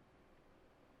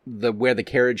 where the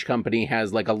carriage company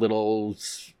has like a little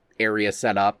area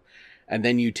set up, and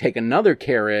then you take another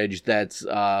carriage that's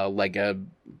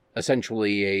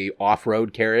essentially a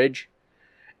off-road carriage,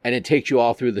 and it takes you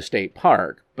all through the state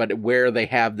park. But where they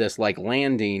have this like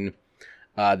landing,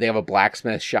 they have a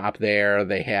blacksmith shop there,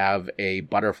 they have a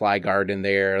butterfly garden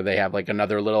there, they have like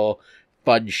another little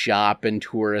fudge shop and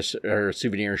tourist or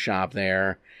souvenir shop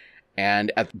there.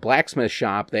 And at the blacksmith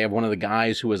shop, they have one of the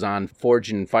guys who was on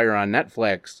Forged in Fire on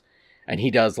Netflix, and he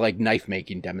does like knife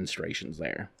making demonstrations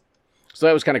there. So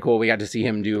that was kind of cool. We got to see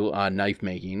him do knife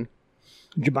making.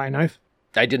 Did you buy a knife?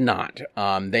 I did not.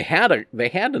 They had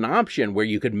an option where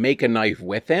you could make a knife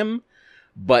with him,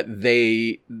 but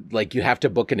you have to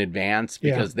book in advance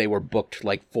because they were booked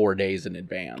like 4 days in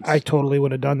advance. I totally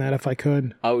would have done that if I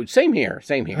could. Oh, same here.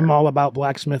 I'm all about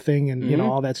blacksmithing and you know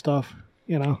all that stuff.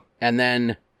 You know. And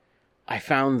then I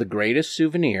found the greatest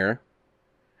souvenir,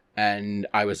 and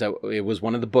it was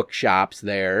one of the bookshops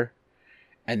there,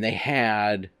 and they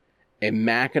had a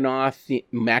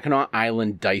Mackinac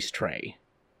Island dice tray.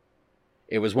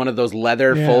 It was one of those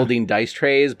leather folding dice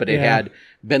trays, but it had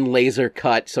been laser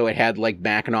cut, so it had like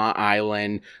Mackinac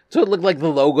Island. So it looked like the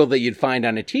logo that you'd find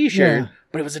on a t-shirt,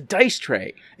 but it was a dice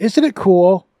tray. Isn't it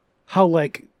cool how,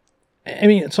 like, I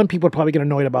mean, some people are probably get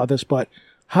annoyed about this, but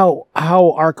how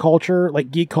our culture, like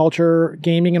geek culture,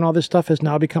 gaming and all this stuff is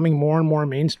now becoming more and more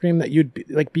mainstream, that you'd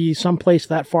be someplace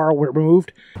that far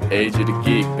removed. Age of the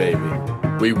geek, baby.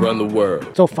 We run the world.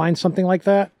 Still find something like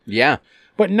that. Yeah.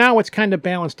 But now it's kind of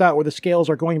balanced out where the scales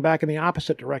are going back in the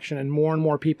opposite direction and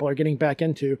more people are getting back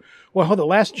into, well, the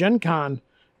last Gen Con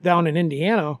down in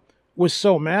Indiana was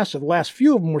so massive. The last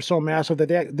few of them were so massive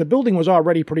that the building was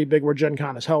already pretty big where Gen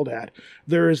Con is held at.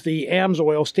 There is the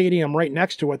Amsoil Stadium right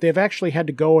next to it. They've actually had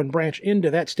to go and branch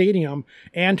into that stadium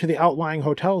and to the outlying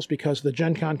hotels because the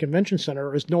Gen Con Convention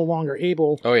Center is no longer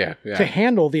able to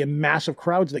handle the massive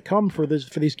crowds that come for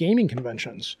these gaming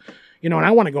conventions. You know, and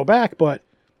I want to go back, but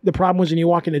the problem was when you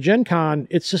walk into Gen Con,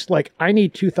 it's just like, I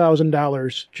need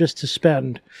 $2,000 just to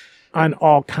spend on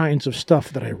all kinds of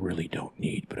stuff that I really don't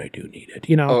need, but I do need it,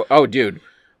 you know? Oh, dude.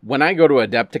 When I go to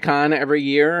Adepticon every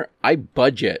year, I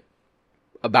budget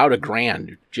about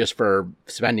 $1,000 just for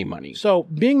spending money. So,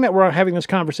 being that we're having this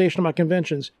conversation about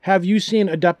conventions, have you seen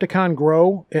Adepticon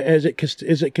grow? Is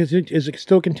it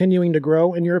still continuing to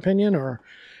grow, in your opinion, or?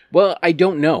 Well, I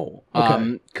don't know,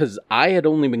 because I had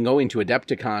only been going to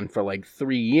Adepticon for like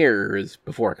 3 years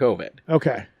before COVID.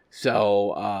 Okay.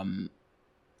 So,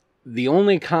 the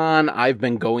only con I've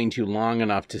been going to long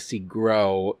enough to see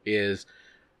grow is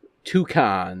 2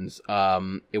 cons.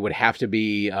 It would have to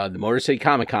be the Motor City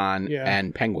Comic Con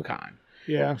and Penguicon.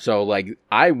 Yeah. So, like,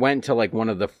 I went to like one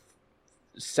of the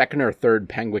second or third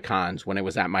Penguicons when it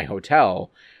was at my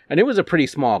hotel, and it was a pretty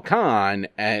small con,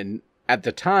 and at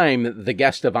the time, the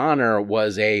guest of honor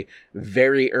was a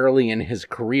very early in his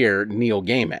career Neil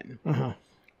Gaiman.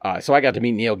 So I got to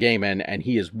meet Neil Gaiman, and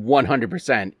he is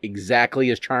 100% exactly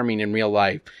as charming in real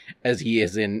life as he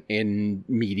is in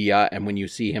media and when you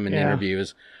see him in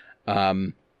interviews.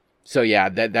 So yeah,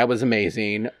 that was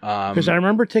amazing. Because I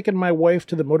remember taking my wife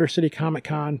to the Motor City Comic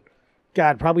Con,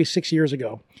 God, probably 6 years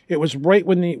ago. It was right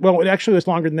when it actually was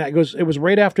longer than that. It was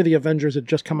right after the Avengers had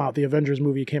just come out. The Avengers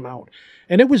movie came out.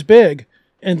 And it was big.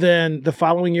 And then the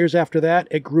following years after that,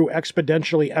 it grew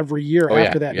exponentially every year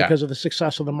after that because of the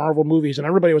success of the Marvel movies. And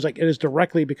everybody was like, it is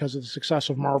directly because of the success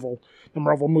of Marvel, the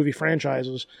Marvel movie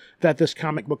franchises, that this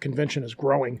comic book convention is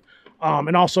growing.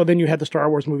 And also then you had the Star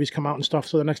Wars movies come out and stuff.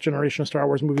 So the next generation of Star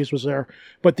Wars movies was there.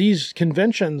 But these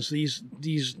conventions, these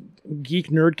geek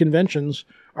nerd conventions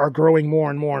are growing more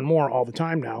and more and more all the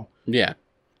time now. Yeah.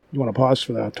 You want to pause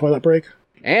for the toilet break?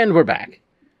 And we're back.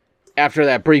 After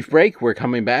that brief break, we're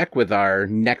coming back with our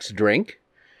next drink.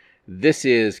 This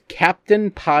is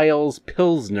Captain Pyle's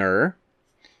Pilsner,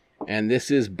 and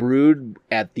this is brewed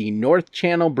at the North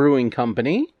Channel Brewing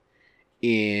Company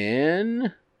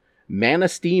in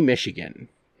Manistee, Michigan.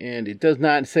 And it does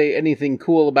not say anything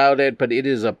cool about it, but it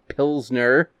is a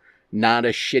Pilsner, not a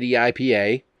shitty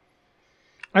IPA.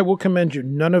 I will commend you.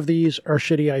 None of these are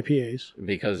shitty IPAs.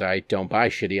 Because I don't buy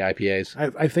shitty IPAs.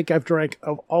 I think I've drank,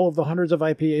 of all of the hundreds of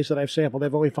IPAs that I've sampled,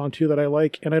 I've only found 2 that I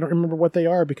like, and I don't remember what they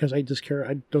are because I just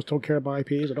don't care about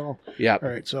IPAs at all. Yeah. All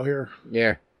right, so here.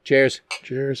 Yeah. Cheers.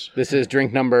 Cheers. This is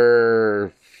drink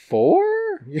number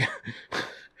 4? Yeah.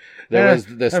 There was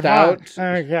the stout.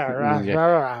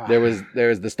 There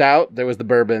was the stout, there was the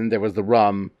bourbon, there was the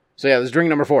rum. So yeah, this is drink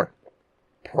number 4.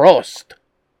 Prost.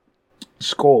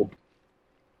 Skål.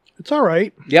 It's all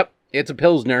right. Yep, it's a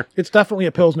Pilsner. It's definitely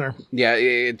a Pilsner. Yeah,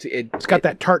 it's got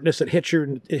that tartness that hits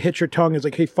your tongue. It's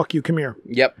like, hey, fuck you, come here.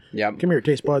 Yep. Come here,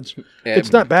 taste buds.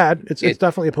 It's not bad. It's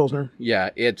definitely a Pilsner.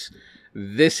 Yeah,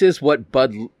 this is what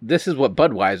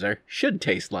Budweiser should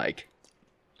taste like.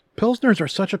 Pilsners are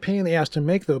such a pain in the ass to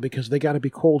make, though, because they got to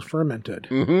be cold fermented.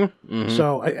 Mm-hmm.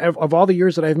 So of all the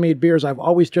years that I've made beers, I've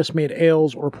always just made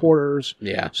ales or porters.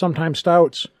 Yeah. Sometimes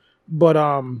stouts. But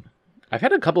I've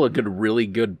had a couple of really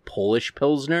good Polish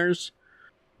Pilsners,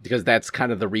 because that's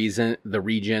kind of the region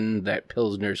that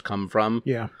Pilsners come from.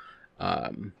 Yeah.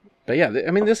 But yeah,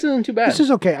 I mean, this isn't too bad. This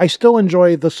is okay. I still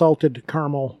enjoy the salted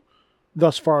caramel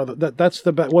thus far. That's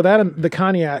the best. Well, that and the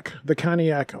cognac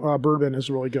bourbon is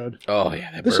really good. Oh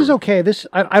yeah, this is okay. This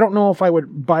I don't know if I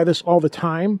would buy this all the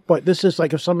time, but this is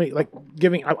like if somebody like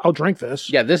giving, I'll drink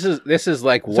this. Yeah, this is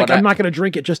like it's I'm not going to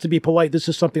drink it just to be polite. This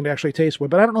is something to actually taste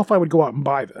with, but I don't know if I would go out and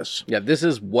buy this. Yeah, this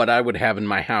is what I would have in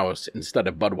my house instead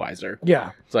of Budweiser.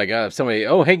 Yeah, it's like if somebody,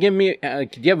 oh hey, give me,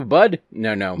 could you have a Bud?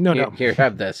 No. Here,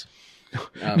 have this.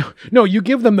 No, you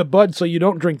give them the Bud so they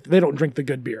don't drink the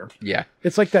good beer. Yeah.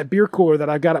 It's like that beer cooler that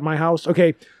I've got at my house.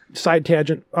 Okay, side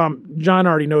tangent. John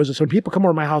already knows this. When people come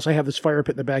over to my house, I have this fire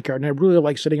pit in the backyard, and I really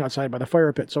like sitting outside by the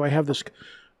fire pit. So I have this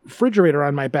refrigerator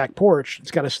on my back porch.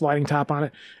 It's got a sliding top on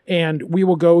it, and we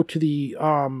will go to the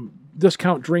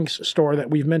discount drinks store that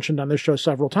we've mentioned on this show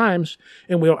several times,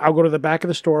 and I'll go to the back of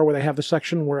the store where they have the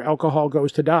section where alcohol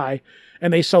goes to die,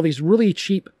 and they sell these really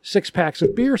cheap 6-packs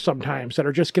of beer sometimes that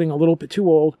are just getting a little bit too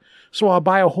old. So I'll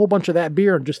buy a whole bunch of that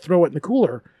beer and just throw it in the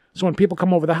cooler. So when people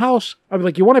come over the house, I'll be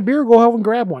like, "You want a beer? Go out and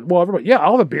grab one." Well, everybody, "Yeah,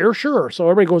 I'll have a beer, sure." So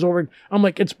everybody goes over, and I'm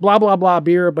like, "It's blah blah blah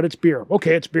beer, but it's beer."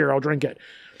 "Okay, it's beer. I'll drink it."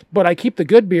 But I keep the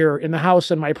good beer in the house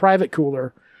in my private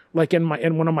cooler, like in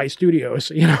one of my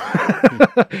studios, you know.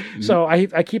 So I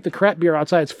keep the crap beer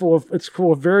outside. It's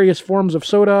full of various forms of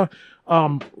soda,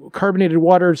 carbonated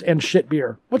waters, and shit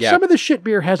beer. But some of the shit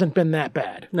beer hasn't been that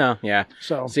bad. No, yeah.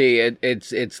 So see,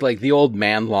 it's like the old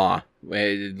man law,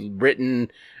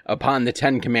 written upon the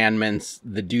 10 Commandments.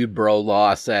 The Dude Bro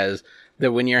law says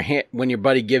that when your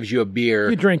buddy gives you a beer,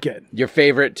 you drink it. Your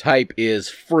favorite type is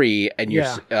free, and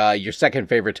your second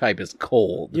favorite type is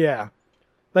cold. Yeah.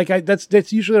 Like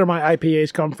that's usually where my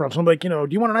IPAs come from. So I'm like, "Do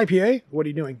you want an IPA? What are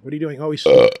you doing? What are you doing?" Oh, he's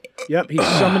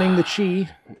summoning the chi.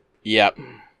 Yep.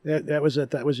 That was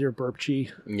it. That was your burp chi.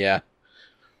 Yeah.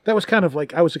 That was kind of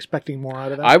like, I was expecting more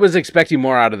out of that. I was expecting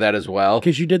more out of that as well.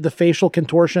 Because you did the facial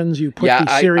contortions. You put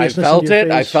the seriousness into your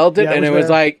face. I felt it, and it was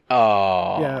like,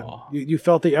 oh. Yeah. You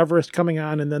felt the Everest coming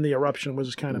on, and then the eruption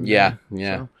was kind of... Yeah.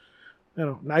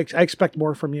 So, I expect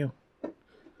more from you.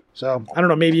 So, I don't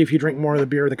know, maybe if you drink more of the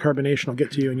beer, the carbonation will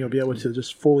get to you, and you'll be able to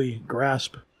just fully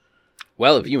grasp.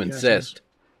 Well, if you insist.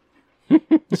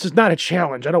 This is not a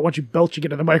challenge. I don't want you belching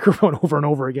into the microphone over and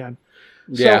over again.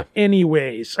 Yeah. So,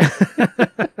 anyways.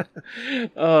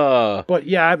 But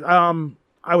yeah,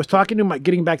 I was talking to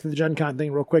getting back to the Gen Con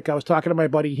thing real quick. I was talking to my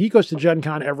buddy. He goes to Gen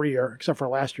Con every year, except for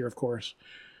last year, of course.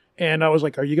 And I was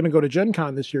like, "Are you going to go to Gen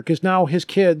Con this year?" Because now his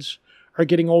kids are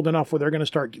getting old enough where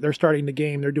they're starting the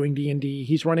game. They're doing D&D.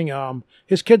 He's running,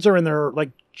 his kids are in their like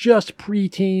just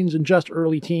pre-teens and just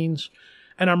early teens.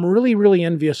 And I'm really, really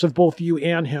envious of both you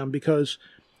and him, because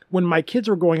when my kids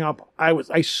were growing up,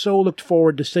 I so looked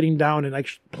forward to sitting down and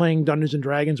like playing Dungeons and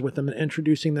Dragons with them and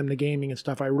introducing them to gaming and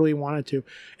stuff. I really wanted to,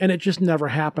 and it just never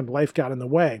happened. Life got in the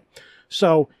way.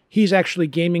 So he's actually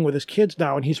gaming with his kids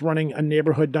now, and he's running a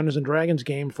neighborhood Dungeons and Dragons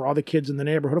game for all the kids in the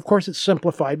neighborhood. Of course, it's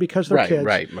simplified because they're kids.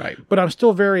 Right. But I'm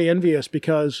still very envious,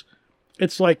 because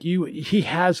it's like he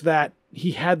had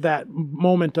that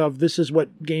moment of, this is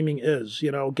what gaming is,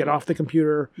 get off the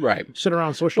computer, right? Sit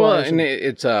around, socialize. Well, and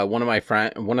it's one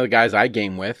of the guys I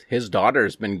game with. His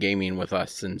daughter's been gaming with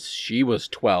us since she was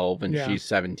 12, and she's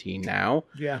 17 now.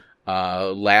 Yeah.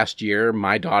 Last year,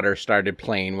 my daughter started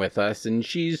playing with us, and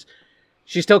she's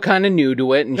still kind of new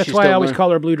to it. And that's why I always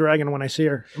call her Blue Dragon when I see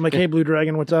her. I'm like, "Hey, Blue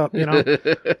Dragon, what's up?"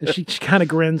 And she kind of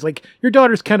grins. Like, your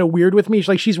daughter's kind of weird with me.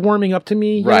 She's warming up to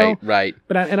me. You know? Right.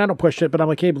 But I don't push it. But I'm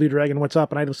like, "Hey, Blue Dragon, what's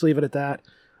up?" And I just leave it at that.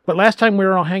 But last time we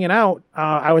were all hanging out,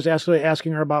 I was actually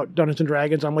asking her about Dungeons and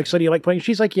Dragons. I'm like, "So do you like playing?"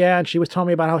 She's like, "Yeah." And she was telling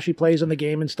me about how she plays in the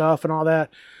game and stuff and all that.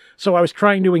 So I was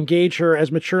trying to engage her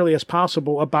as maturely as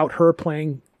possible about her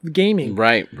playing gaming.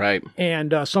 Right.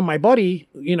 And so my buddy,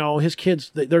 his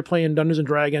kids, they're playing Dungeons and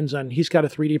Dragons, and he's got a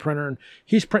 3D printer, and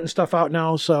he's printing stuff out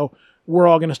now. So we're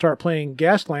all going to start playing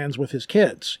Gaslands with his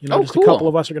kids. Just cool. A couple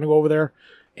of us are going to go over there.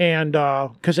 And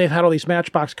because they've had all these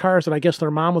Matchbox cars, and I guess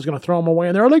their mom was going to throw them away.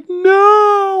 And they're like,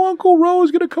 "No, Uncle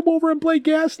Ro's going to come over and play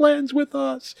Gaslands with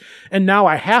us." And now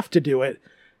I have to do it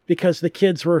because the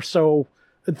kids were so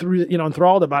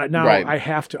enthralled about it. Now I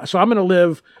have to. So I'm going to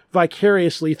live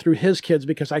vicariously through his kids,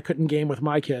 because I couldn't game with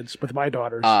my kids, with my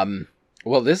daughters.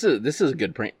 Well, this is a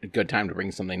good time to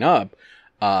bring something up.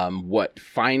 What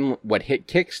hit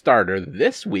Kickstarter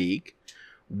this week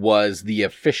was the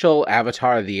official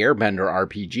Avatar: The Airbender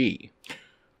RPG.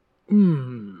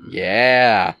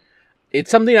 Yeah.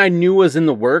 It's something I knew was in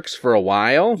the works for a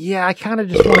while. Yeah, I kind of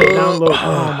just want to download.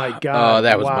 Oh my god. Oh,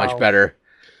 that was much better.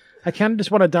 I kind of just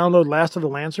want to download Last of the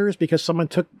Lancers, because someone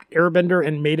took Airbender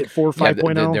and made it for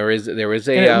 5.0. There is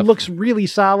a. And it looks really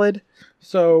solid.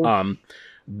 So.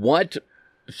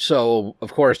 So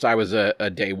of course I was a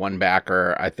day one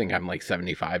backer. I think I'm like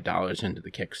 $75 into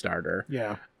the Kickstarter.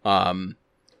 Yeah.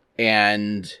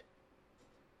 And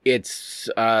it's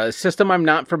a system I'm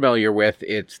not familiar with.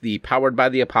 It's the Powered by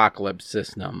the Apocalypse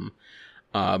system.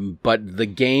 But the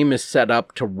game is set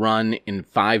up to run in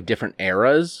 5 different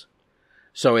eras.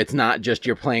 So it's not just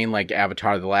you're playing like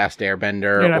Avatar: The Last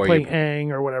Airbender. You're not playing Aang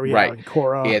or whatever. Yeah, right. Like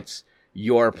Korra. It's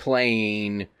you're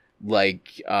playing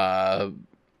like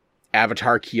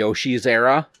Avatar Kyoshi's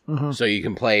era. So you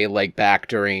can play like back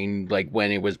during like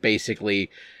when it was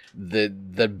basically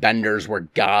the benders were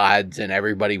gods and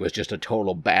everybody was just a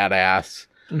total badass.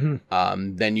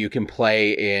 Then you can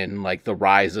play in like the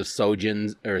rise of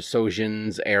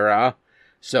Sojin's era.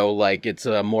 So like it's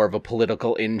more of a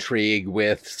political intrigue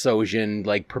with Sojin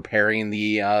like preparing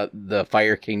the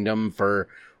Fire Kingdom for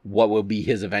what will be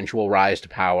his eventual rise to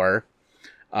power.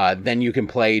 Then you can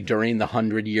play during the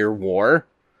 100-Year War.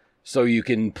 So you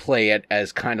can play it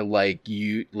as kind of like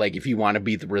if you want to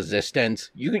be the Resistance,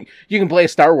 you can play a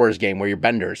Star Wars game where you're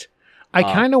benders. I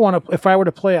kind of want to. If I were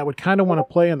to play, I would kind of want to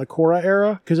play in the Korra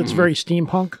era because it's very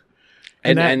steampunk.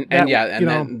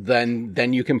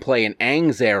 Then you can play in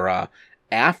Aang's era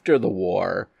after the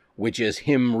war, which is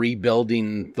him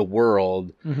rebuilding the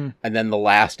world, and then the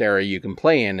last era you can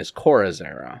play in is Korra's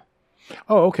era.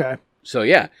 Oh, okay. So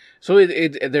yeah, so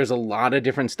it there's a lot of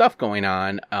different stuff going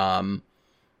on.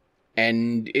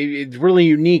 And it's really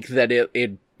unique that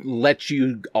it lets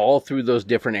you all through those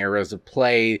different eras of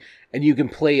play, and you can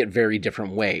play it very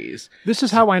different ways. This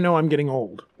is how I know I'm getting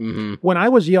old. When I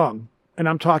was young, and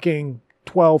I'm talking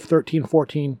 12, 13,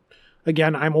 14,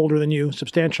 again, I'm older than you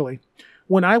substantially.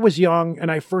 When I was young and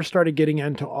I first started getting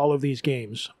into all of these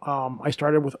games, I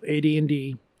started with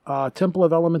AD&D. Temple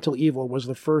of Elemental Evil was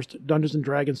the first Dungeons &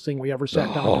 Dragons thing we ever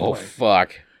sat down to play. Oh,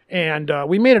 fuck. And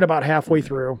we made it about halfway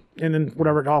through, and then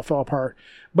whatever, it all fell apart.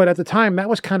 But at the time, that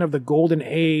was kind of the golden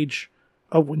age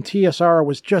of when TSR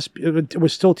was it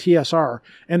was still TSR.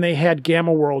 And they had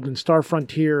Gamma World and Star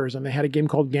Frontiers, and they had a game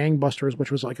called Gangbusters,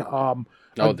 which was like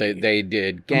they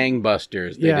did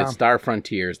Gangbusters, they did Star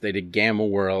Frontiers, they did Gamma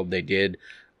World, they did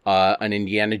an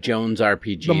Indiana Jones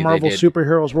RPG. The Marvel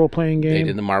Superheroes role-playing game. They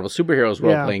did the Marvel Superheroes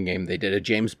role-playing game. They did a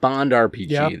James Bond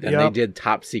RPG. Then they did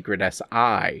Top Secret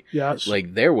SI. Yes.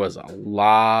 Like, there was a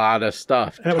lot of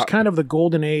stuff. And it was kind of the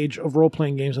golden age of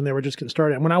role-playing games, and they were just getting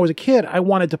started. And when I was a kid, I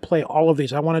wanted to play all of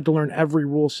these. I wanted to learn every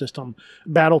rule system.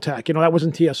 Battletech, that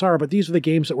wasn't TSR, but these are the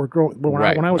games that were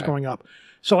when I was growing up.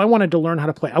 So I wanted to learn how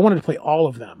to play. I wanted to play all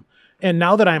of them. And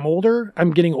now that I'm older, I'm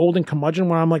getting old and curmudgeon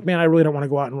where I'm like, man, I really don't want to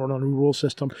go out and run a new rule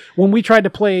system. When we tried to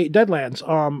play Deadlands,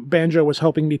 Banjo was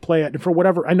helping me play it. And for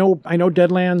whatever, I know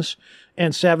Deadlands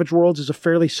and Savage Worlds is a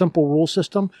fairly simple rule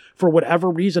system. For whatever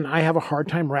reason, I have a hard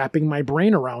time wrapping my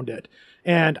brain around it.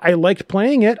 And I liked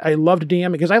playing it. I loved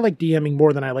DMing because I like DMing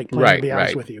more than I like playing, to be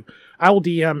honest with you. I will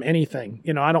DM anything.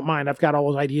 I don't mind. I've got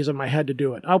all those ideas in my head to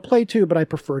do it. I'll play too, but I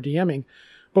prefer DMing.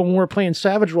 But when we're playing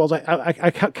Savage Worlds, I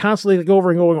constantly go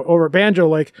over Banjo,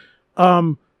 like,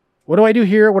 what do I do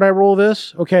here? Would I roll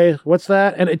this? Okay, what's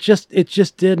that? And it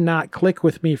just did not click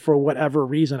with me for whatever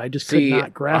reason. I just could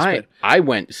not grasp it. I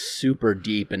went super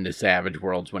deep into Savage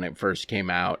Worlds when it first came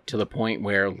out, to the point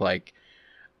where, like,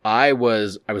 I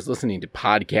was listening to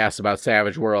podcasts about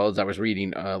Savage Worlds. I was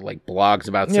reading like blogs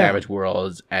about Savage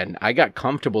Worlds, and I got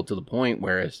comfortable to the point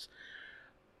where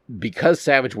because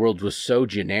Savage Worlds was so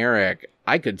generic,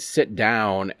 I could sit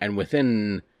down and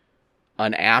within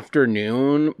an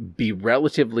afternoon be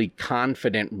relatively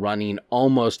confident running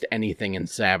almost anything in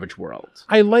Savage Worlds.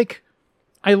 I like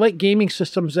gaming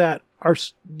systems that are,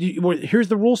 here's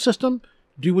the rule system,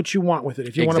 do what you want with it.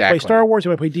 If you want to play Star Wars, you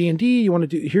want to play D&D, you want to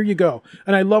do, here you go.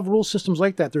 And I love rule systems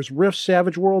like that. There's Rift,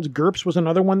 Savage Worlds, GURPS was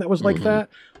another one that was like that.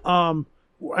 And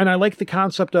I like the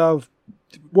concept of,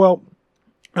 well,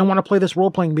 I want to play this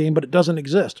role-playing game, but it doesn't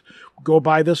exist. Go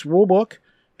buy this rule book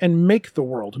and make the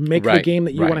world. Make the game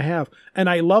that you want to have. And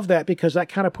I love that because that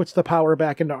kind of puts the power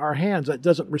back into our hands. That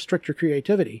doesn't restrict your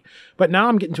creativity. But now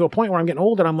I'm getting to a point where I'm getting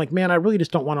old and I'm like, man, I really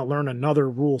just don't want to learn another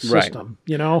rule system,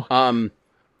 And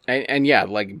yeah,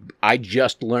 like, I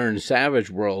just learned Savage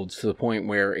Worlds to the point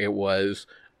where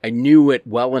I knew it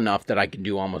well enough that I could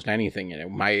do almost anything in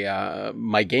it.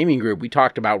 My gaming group, we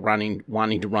talked about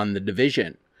wanting to run The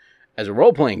Division as a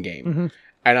role-playing game.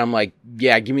 And I'm like,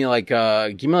 yeah, give me like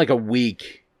a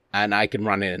week and I can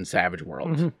run it in Savage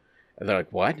Worlds. And they're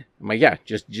like, what? I'm like, yeah,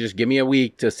 just give me a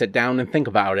week to sit down and think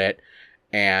about it.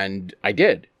 And I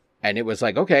did. And it was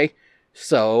like, okay,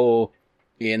 so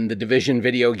in the Division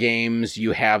video games,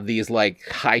 you have these like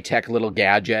high-tech little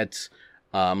gadgets.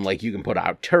 Like you can put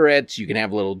out turrets, you can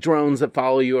have little drones that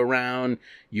follow you around,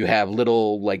 you have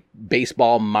little like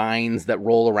baseball mines that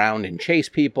roll around and chase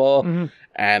people.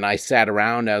 And I sat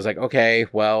around and I was like, okay,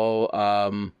 well,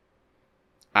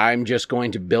 I'm just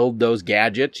going to build those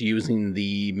gadgets using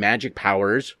the magic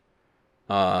powers.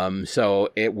 So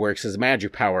it works as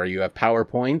magic power. You have power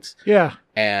points. Yeah.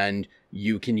 And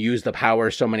you can use the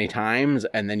power so many times,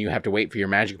 and then you have to wait for your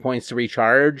magic points to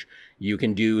recharge. You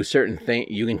can do certain things.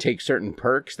 You can take certain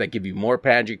perks that give you more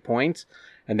magic points,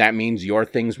 and that means your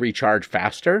things recharge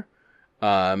faster.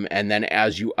 And then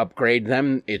as you upgrade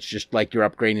them, it's just like you're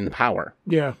upgrading the power.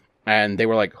 Yeah. And they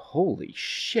were like, holy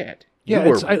shit.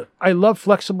 Yeah, I love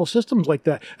flexible systems like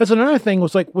that. That's another thing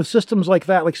was like with systems like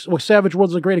that, like with Savage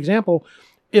Worlds is a great example.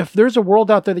 If there's a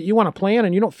world out there that you want to play in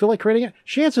and you don't feel like creating it,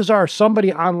 chances are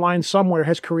somebody online somewhere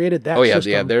has created that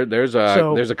system. Yeah. There's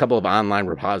a couple of online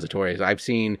repositories. I've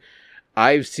seen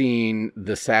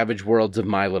the Savage Worlds of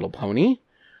My Little Pony.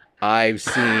 I've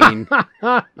seen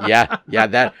that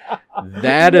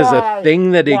is a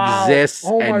thing that exists,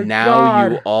 and now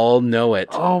you all know it.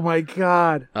 Oh my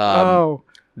God.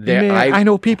 I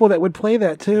know people that would play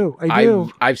that too. I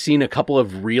do. I've seen a couple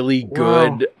of really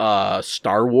good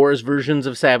Star Wars versions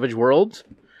of Savage Worlds.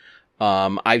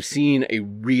 I've seen a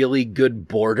really good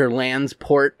Borderlands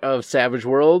port of Savage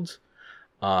Worlds.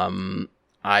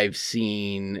 I've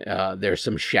seen there's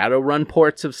some Shadowrun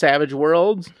ports of Savage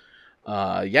Worlds.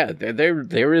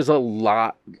 There is a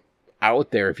lot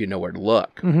out there if you know where to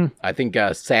look. Mm-hmm. I think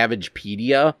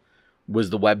Savagepedia was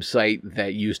the website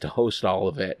that used to host all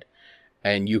of it.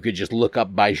 And you could just look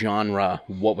up by genre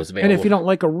what was available. And if you don't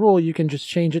like a rule, you can just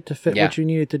change it to fit what you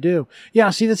need it to do. Yeah,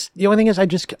 see, the only thing is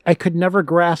I could never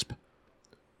grasp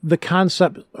the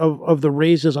concept of the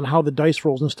raises and how the dice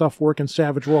rolls and stuff work in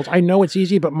Savage Worlds. I know it's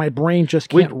easy, but my brain just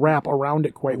can't wrap around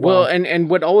it quite well. Well, and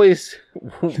what always...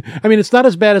 I mean, it's not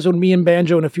as bad as when me and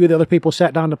Banjo and a few of the other people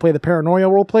sat down to play the Paranoia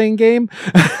role-playing game,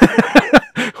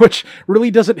 which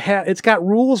really doesn't have... It's got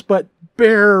rules, but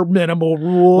bare minimal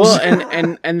rules.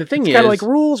 Well, and the thing is... kind of like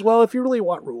rules, well, if you really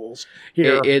want rules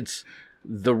here. It's...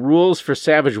 The rules for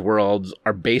Savage Worlds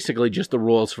are basically just the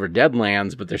rules for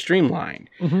Deadlands, but they're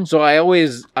streamlined. Mm-hmm. So I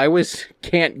always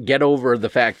can't get over the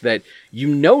fact that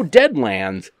you know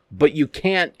Deadlands, but you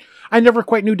can't... I never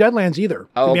quite knew Deadlands either, to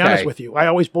be Okay. honest with you. I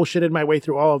always bullshitted my way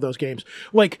through all of those games.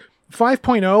 Like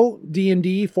 5.0,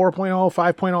 D&D, 4.0,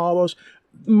 5.0, all those,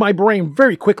 my brain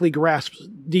very quickly grasps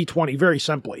D20 very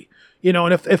simply. You know,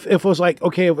 and if it was like,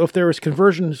 okay, if there was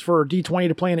conversions for D20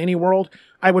 to play in any world,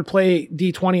 I would play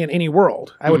D20 in any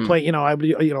world. I would play,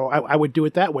 I would do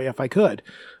it that way if I could.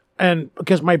 And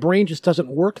because my brain just doesn't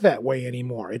work that way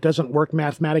anymore. It doesn't work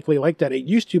mathematically like that. It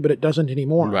used to, but it doesn't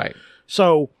anymore. Right.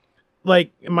 So,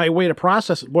 like, my way to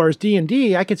process it, whereas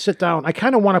D&D, I could sit down. I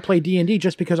kind of want to play D&D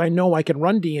just because I know I can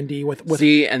run D&D with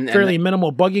fairly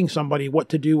minimal bugging somebody what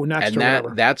to do next or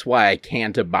whatever. That's why I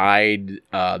can't abide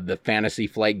the Fantasy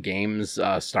Flight Games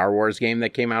Star Wars game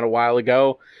that came out a while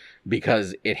ago,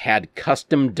 because it had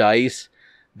custom dice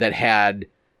that had,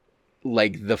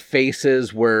 like, the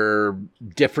faces were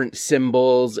different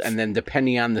symbols, and then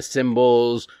depending on the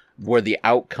symbols were the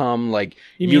outcome. Like,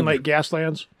 you mean like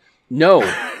Gaslands? No.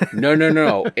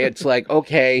 It's like,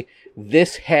 okay,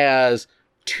 this has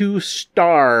 2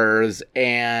 stars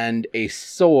and a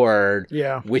sword,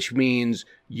 which means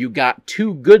you got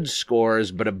 2 good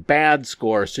scores but a bad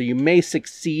score, so you may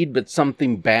succeed but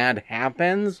something bad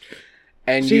happens,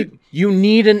 and you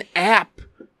need an app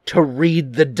to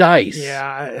read the dice.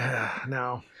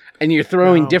 No. And you're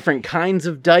throwing different kinds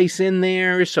of dice in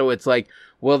there, so it's like,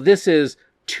 well, this is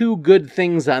 2 good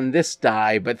things on this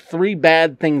die, but 3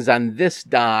 bad things on this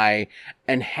die,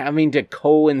 and having to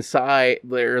coincide,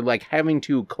 or like having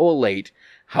to collate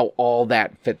how all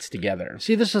that fits together.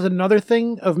 See, this is another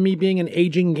thing of me being an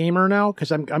aging gamer now,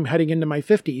 because I'm heading into my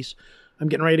 50s. I'm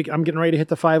getting ready to hit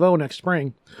the 5-0 next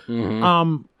spring.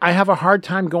 Mm-hmm. I have a hard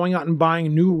time going out and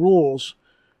buying new rules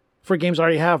for games I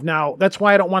already have. Now, that's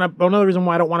why another reason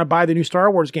why I don't want to buy the new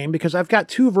Star Wars game, because I've got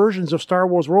 2 versions of Star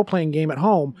Wars role-playing game at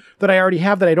home that I already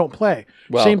have that I don't play.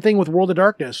 Well, same thing with World of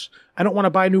Darkness. I don't want to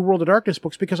buy new World of Darkness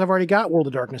books because I've already got World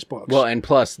of Darkness books. Well, and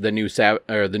plus the new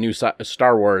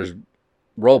Star Wars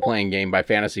role-playing game by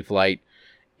Fantasy Flight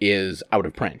is out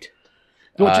of print.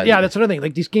 That's another thing.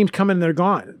 Like, these games come in and they're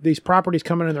gone. These properties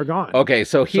come in and they're gone. Okay,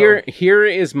 so here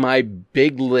is my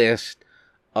big list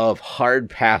of hard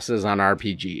passes on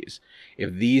RPGs.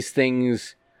 If these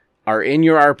things are in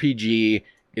your RPG,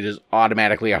 it is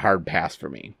automatically a hard pass for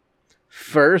me.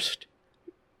 First,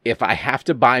 if I have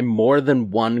to buy more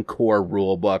than 1 core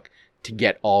rule book to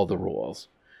get all the rules.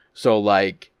 So,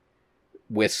 like,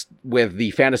 with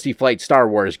the Fantasy Flight Star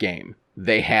Wars game,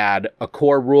 they had a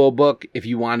core rule book if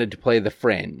you wanted to play the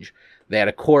Fringe. They had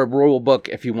a core rule book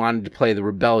if you wanted to play the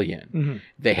Rebellion. Mm-hmm.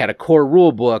 They had a core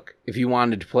rule book if you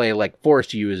wanted to play, like,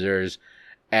 Force users.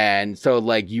 And so,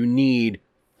 like, you need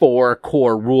 4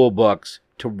 core rule books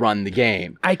to run the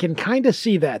game. I can kind of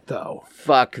see that, though.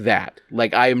 Fuck that.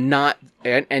 Like, I am not...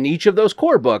 And each of those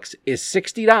core books is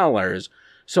 $60,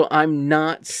 so I'm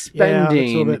not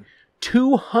spending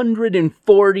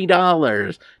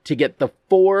 $240 to get the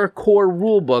 4 core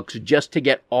rule books just to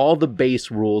get all the base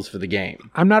rules for the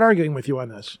game. I'm not arguing with you on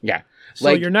this. Yeah. So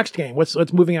Like- your next game, let's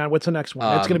moving on. What's the next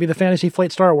one? It's going to be the Fantasy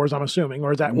Flight Star Wars, I'm assuming,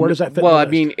 or is that where does that fit? Well, in I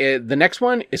the mean, the next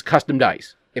one is custom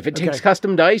dice. If it takes Okay.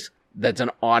 custom dice, that's an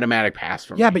automatic pass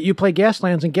for me. yeah, but you play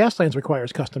Gaslands, and Gaslands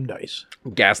requires custom dice.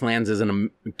 Gaslands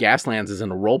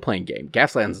isn't a role playing game.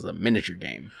 Gaslands is a miniature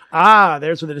game. Ah,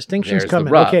 there's where the distinctions There's come the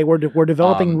in. rub. Okay, we're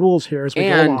developing rules here as we go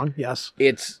and- along. Yes.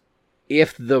 It's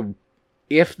if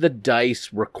the dice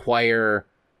require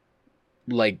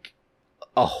like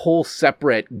a whole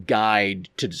separate guide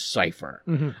to decipher.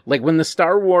 Like when the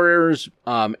Star Wars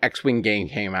X-Wing game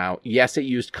came out, yes, it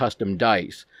used custom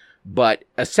dice, but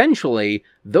essentially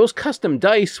those custom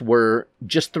dice were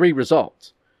just 3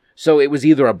 results. So it was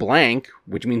either a blank,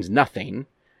 which means nothing,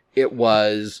 it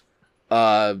was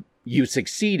you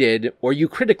succeeded or you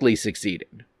critically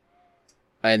succeeded.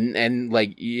 And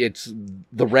like it's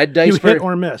the red dice You for hit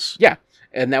or miss. yeah.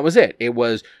 And that was it. It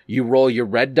was you roll your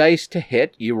red dice to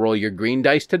hit, you roll your green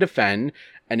dice to defend,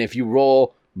 and if you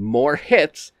roll more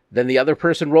hits than the other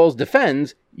person rolls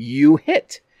defends, you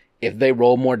hit. If they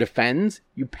roll more defends,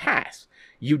 you pass.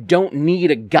 You don't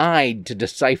need a guide to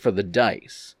decipher the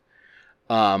dice.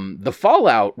 The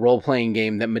Fallout role-playing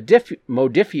game that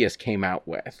Modifius came out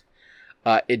with,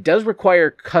 it does require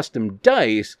custom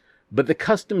dice, but the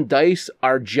custom dice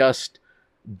are just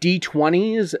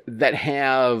D20s that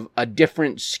have a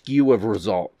different skew of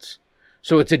results.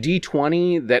 So it's a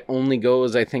D20 that only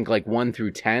goes, I think, like 1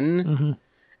 through 10.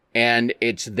 And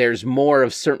there's more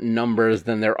of certain numbers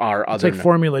than there are It's other like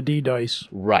Formula D dice.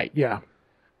 Right. Yeah.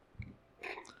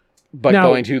 But Now-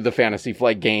 going to the Fantasy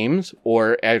Flight games,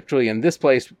 or actually in this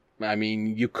place, I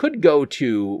mean, you could go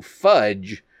to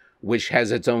Fudge, which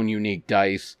has its own unique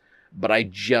dice, but I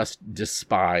just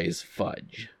despise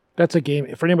Fudge. That's a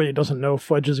game. For anybody who doesn't know,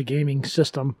 Fudge is a gaming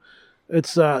system.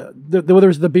 It's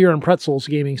there's the Beer and Pretzels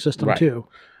gaming system Right. too.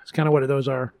 It's kind of what those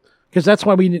are. Because that's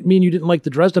why me and you didn't like the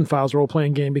Dresden Files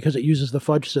role-playing game, because it uses the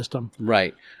Fudge system.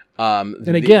 Right. And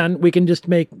again, we can just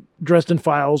make Dresden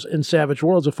Files in Savage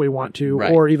Worlds if we want to,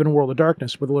 Right. or even World of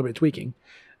Darkness with a little bit of tweaking.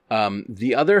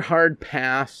 The other hard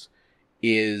pass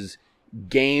is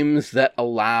games that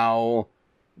allow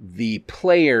the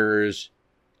players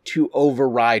to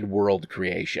override world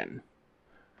creation.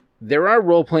 There are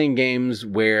role-playing games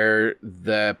where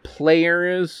the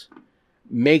players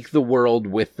make the world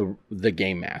with the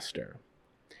game master.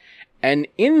 And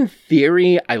in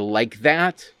theory, I like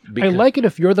that. I like it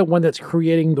if you're the one that's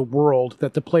creating the world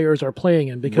that the players are playing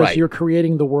in, because Right. you're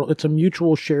creating the world. It's a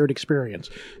mutual shared experience.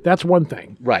 That's one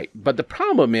thing. Right. But the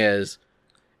problem is,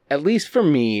 at least for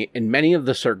me, in many of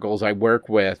the circles I work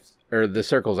with, or the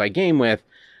circles I game with,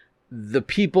 the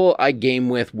people I game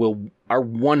with are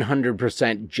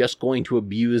 100% just going to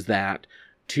abuse that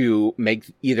to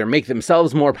either make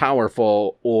themselves more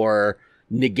powerful or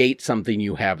negate something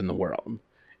you have in the world.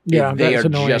 Yeah, They that's are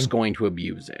annoying. just going to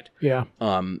abuse it. Yeah.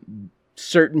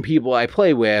 Certain people I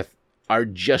play with are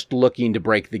just looking to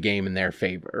break the game in their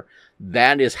favor.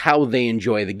 That is how they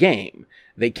enjoy the game.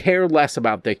 They care less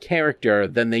about their character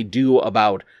than they do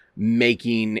about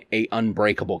making a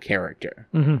unbreakable character.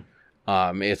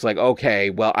 It's like, okay,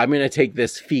 well, I'm going to take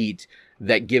this feat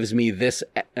that gives me this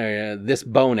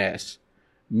bonus,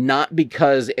 not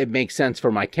because it makes sense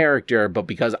for my character, but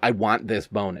because I want this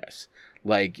bonus.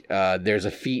 Like, there's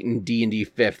a feat in D&D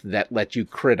 5th that lets you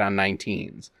crit on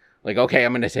 19s. Like, okay,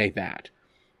 I'm going to take that.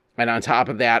 And on top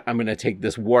of that, I'm going to take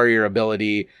this warrior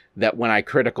ability that when I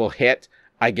critical hit,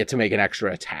 I get to make an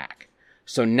extra attack.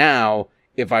 So now,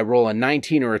 if I roll a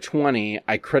 19 or a 20,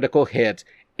 I critical hit,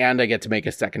 and I get to make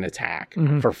a second attack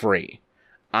for free.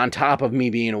 On top of me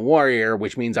being a warrior,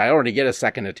 which means I already get a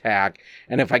second attack,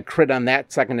 and if I crit on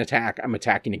that second attack, I'm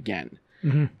attacking again.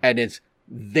 And it's,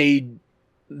 they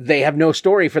have no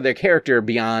story for their character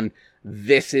beyond,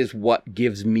 this is what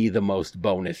gives me the most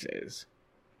bonuses.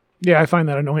 Yeah, I find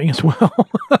that annoying as well.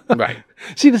 Right.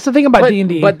 See, that's the thing about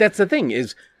D&D. But that's the thing,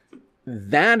 is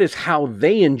that is how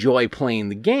they enjoy playing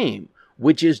the game,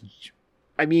 which is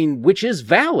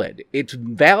valid. It's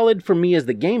valid for me as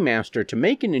the game master to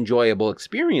make an enjoyable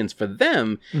experience for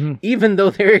them, even though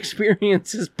their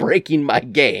experience is breaking my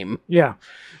game. Yeah.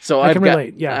 So I can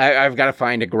relate, yeah. I've got to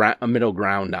find a middle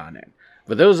ground on it.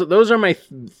 But those are my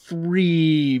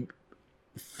three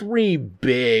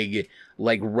big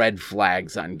like red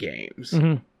flags on games.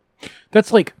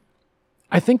 That's like,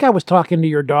 I think I was talking to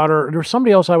your daughter, or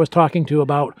somebody else I was talking to,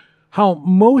 about how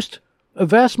a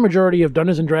vast majority of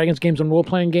Dungeons and Dragons games and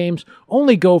role-playing games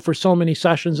only go for so many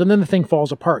sessions, and then the thing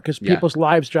falls apart because people's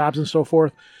lives, jobs, and so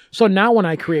forth. So now when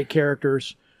I create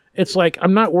characters, it's like,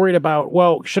 I'm not worried about,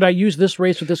 well, should I use this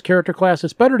race with this character class?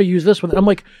 It's better to use this one. I'm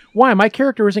like, why? My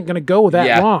character isn't going to go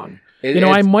that long.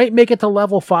 I might make it to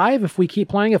level 5 if we keep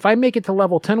playing. If I make it to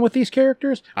level 10 with these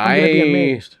characters, I'm going to be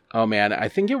amazed. Oh man, I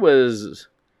think it was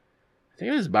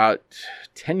about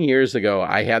 10 years ago.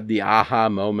 I had the aha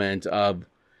moment of,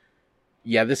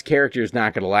 yeah, this character is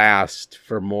not going to last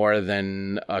for more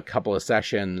than a couple of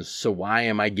sessions. So why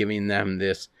am I giving them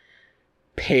this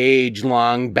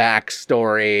page-long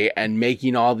backstory and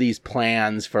making all these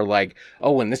plans for like,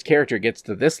 oh, when this character gets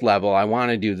to this level, I want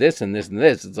to do this and this and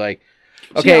this. It's like,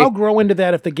 okay, I'll grow into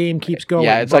that if the game keeps going.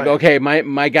 Yeah, it's like, okay,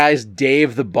 my guy's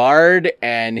Dave the Bard,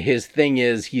 and his thing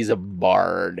is he's a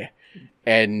bard.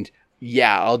 And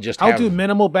yeah, I'll do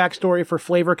minimal backstory for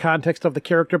flavor context of the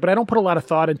character, but I don't put a lot of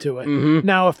thought into it.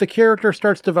 Now, if the character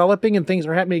starts developing and things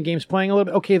are happening in games playing a little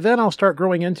bit, okay, then I'll start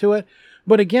growing into it.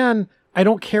 But again, I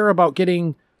don't care about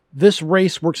getting this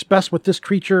race works best with this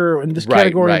creature and this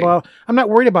category. Right. Blah. I'm not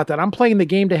worried about that. I'm playing the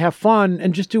game to have fun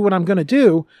and just do what I'm going to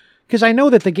do. Because I know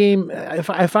that the game,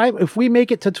 if we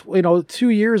make it to 2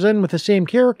 years in with the same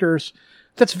characters,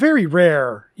 that's very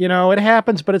rare. It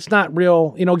happens, but it's not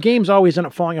real. Games always end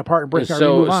up falling apart and breaking.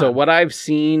 So what I've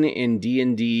seen in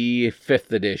D&D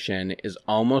 5th edition is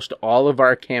almost all of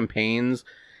our campaigns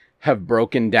have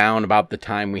broken down about the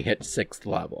time we hit 6th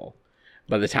level.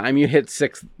 By the time you hit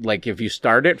 6th, like if you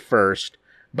start at first,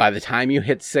 by the time you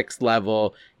hit 6th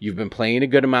level, you've been playing a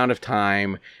good amount of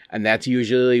time, and that's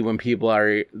usually when people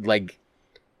are like,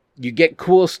 you get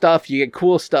cool stuff, then about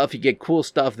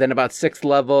 6th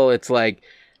level, it's like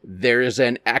there's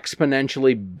an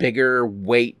exponentially bigger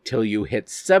wait till you hit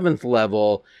 7th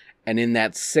level, and in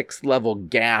that 6th level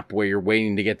gap where you're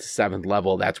waiting to get to 7th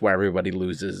level, that's where everybody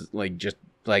loses,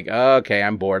 okay,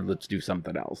 I'm bored, let's do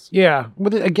something else. Yeah,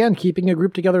 but again, keeping a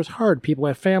group together is hard. People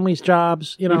have families,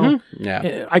 jobs,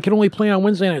 Yeah. I can only play on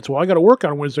Wednesday nights. Well, I got to work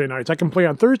on Wednesday nights. I can play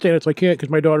on Thursday nights. I can't because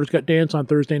my daughter's got dance on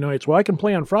Thursday nights. Well, I can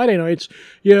play on Friday nights.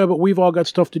 Yeah, but we've all got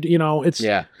stuff to do.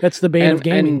 That's the bane of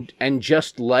gaming. And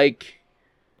just like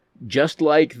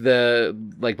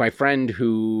my friend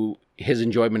who his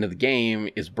enjoyment of the game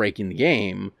is breaking the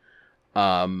game,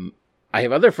 I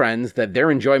have other friends that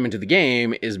their enjoyment of the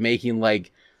game is making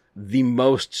like the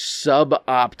most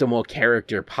suboptimal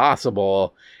character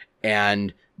possible,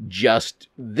 and just,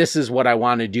 this is what I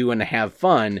want to do and have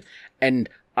fun. And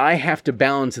I have to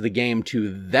balance the game to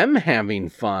them having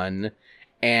fun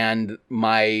and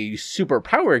my super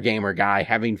power gamer guy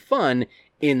having fun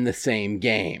in the same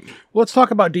game. Let's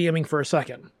talk about DMing for a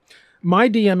second. My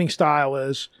DMing style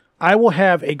is I will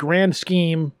have a grand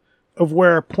scheme of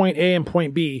where point A and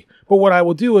point B. But what I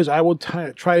will do is I will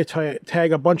try to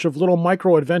tag a bunch of little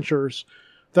micro adventures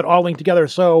that all link together.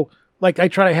 So like I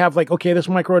try to have like, okay, this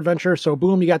micro adventure. So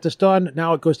boom, you got this done.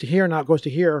 Now it goes to here. Now it goes to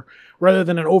here, rather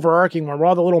than an overarching one where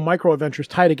all the little micro adventures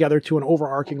tie together to an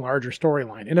overarching larger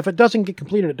storyline. And if it doesn't get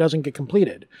completed, it doesn't get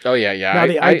completed. Oh yeah. Yeah.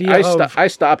 Now I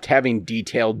stopped having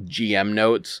detailed GM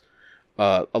notes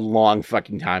a long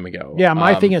fucking time ago. Yeah,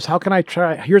 my thing is, how can I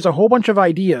try? Here's a whole bunch of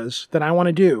ideas that I want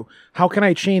to do. How can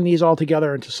I chain these all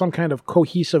together into some kind of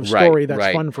cohesive story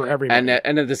that's fun for everybody?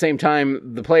 And at the same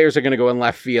time, the players are going to go in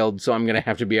left field, so I'm going to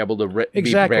have to be able to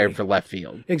be prepared for left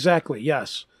field. Exactly.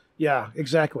 Yes. Yeah.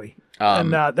 Exactly.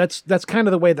 And that's kind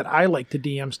of the way that I like to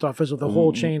DM stuff, is with the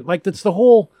whole chain. Like that's the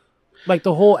whole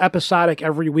episodic.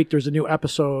 Every week there's a new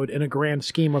episode in a grand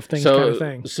scheme of things, kind of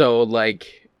thing. So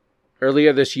like.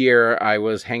 Earlier this year, I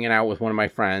was hanging out with one of my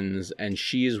friends, and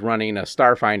she's running a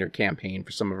Starfinder campaign for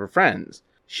some of her friends.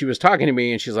 She was talking to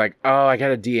me, and she's like, oh, I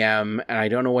got a DM, and I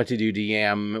don't know what to do,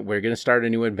 DM. We're going to start a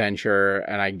new adventure,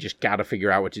 and I just got to figure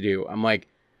out what to do. I'm like,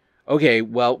 okay,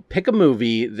 well, pick a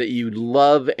movie that you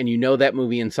love, and you know that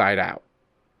movie inside out.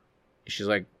 She's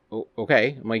like, oh,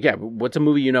 okay. I'm like, yeah, what's a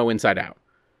movie you know inside out?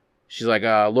 She's like,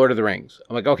 Lord of the Rings.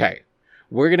 I'm like, okay,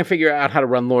 we're going to figure out how to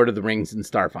run Lord of the Rings in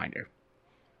Starfinder.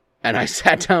 And I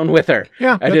sat down with her.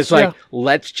 Yeah, and it's like,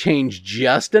 let's change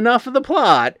just enough of the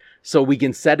plot so we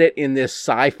can set it in this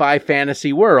sci-fi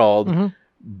fantasy world,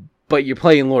 but you're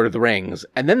playing Lord of the Rings.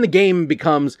 And then the game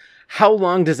becomes, how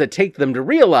long does it take them to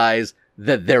realize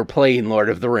that they're playing Lord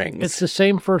of the Rings? It's the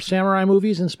same for samurai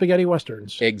movies and spaghetti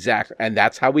westerns. Exactly. And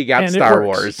that's how we got Star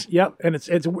Wars. Yep. And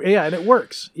and it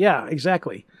works. Yeah,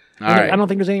 exactly. All right. I don't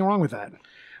think there's anything wrong with that.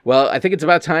 Well, I think it's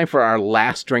about time for our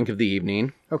last drink of the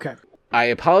evening. Okay. I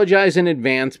apologize in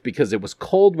advance because it was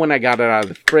cold when I got it out of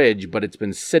the fridge, but it's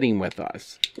been sitting with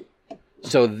us.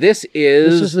 So this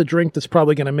is the drink that's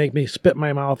probably going to make me spit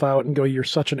my mouth out and go, you're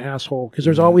such an asshole, because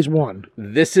there's always one.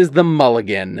 This is the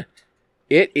Mulligan.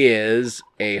 It is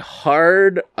a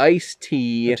hard iced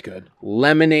tea, that's good,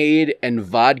 lemonade, and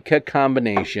vodka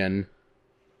combination.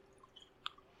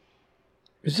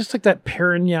 Is this like that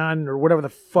Perignon or whatever the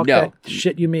fuck No. that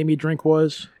shit you made me drink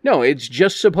was? No, it's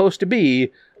just supposed to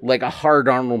be like a hard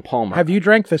Arnold Palmer. Have you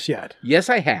drank this yet? Yes,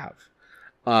 I have.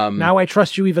 Now I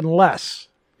trust you even less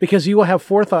because you will have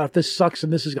forethought if this sucks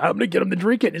and this is. I'm going to get him to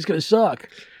drink it and it's going to suck.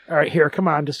 All right, here, come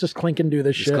on. Just clink and do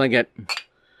this Just shit. clink it.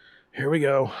 Here we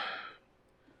go.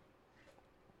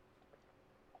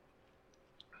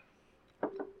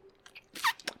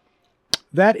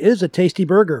 That is a tasty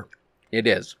burger. It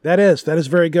is. That is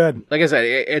very good. Like I said,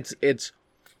 it's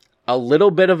a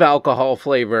little bit of alcohol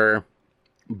flavor,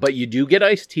 but you do get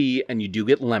iced tea and you do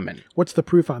get lemon. What's the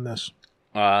proof on this?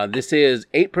 This is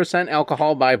 8%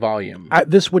 alcohol by volume.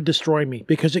 This would destroy me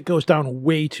because it goes down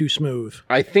way too smooth.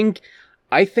 I think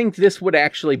this would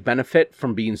actually benefit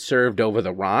from being served over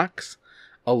the rocks.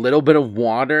 A little bit of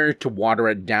water to water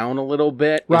it down a little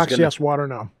bit. Rocks, yes. Water,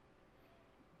 no.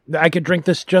 I could drink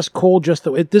this just cold.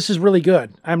 This is really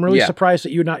good. I'm really surprised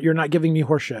that you're not giving me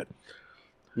horse shit.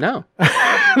 No.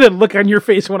 The look on your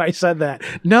face when I said that.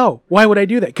 No. Why would I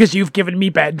do that? Because you've given me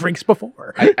bad drinks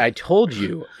before. I told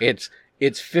you it's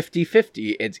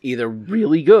 50-50. It's either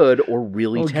really good or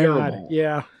really terrible. God.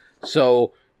 Yeah.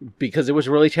 So because it was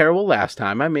really terrible last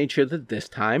time, I made sure that this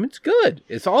time it's good.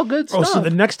 It's all good stuff. Oh, so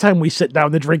the next time we sit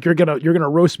down to drink, you're gonna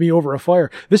roast me over a fire.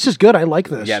 This is good. I like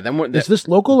this. Yeah. Then is this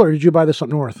local or did you buy this up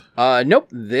north? Nope.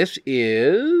 This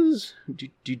is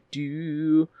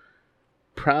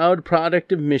proud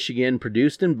product of Michigan,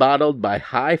 produced and bottled by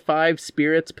High Five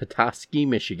Spirits, Petoskey,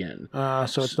 Michigan.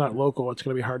 So it's not local. It's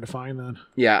gonna be hard to find then.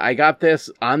 Yeah, I got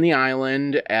this on the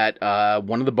island at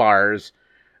one of the bars.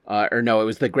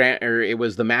 It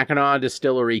was the Mackinac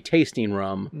Distillery tasting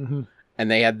room. Mm-hmm. And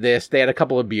they had this. They had a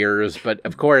couple of beers, but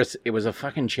of course it was a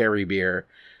fucking cherry beer.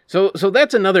 So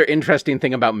that's another interesting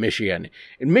thing about Michigan.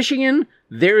 In Michigan,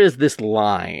 there is this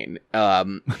line,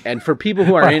 and for people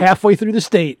who are halfway through the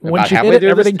state, once you hit it,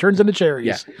 everything turns into cherries.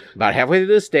 Yeah, about halfway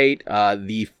through the state,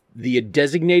 the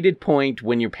designated point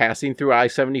when you're passing through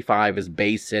I-75 is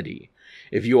Bay City.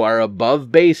 If you are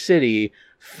above Bay City,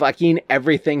 fucking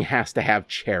everything has to have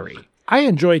cherry. I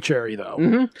enjoy cherry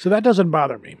though, so that doesn't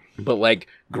bother me. But like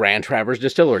Grand Traverse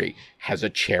Distillery has a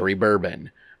cherry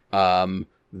bourbon.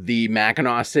 The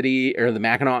Mackinac City or the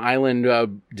Mackinac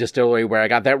Island Distillery where I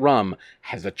got that rum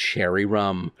has a cherry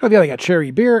rum. Oh yeah, they got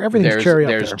cherry beer. Everything's cherry up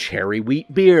there. There's cherry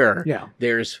wheat beer. Yeah.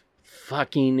 There's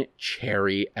fucking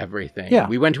cherry everything. Yeah.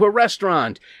 We went to a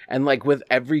restaurant and like with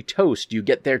every toast you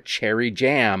get their cherry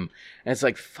jam. And it's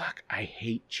like, fuck, I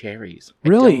hate cherries.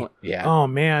 Really? Yeah. Oh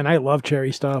man, I love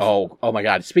cherry stuff. Oh my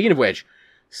God. Speaking of which,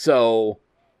 so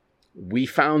we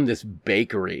found this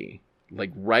bakery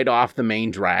like right off the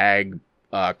main drag,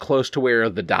 close to where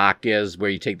the dock is, where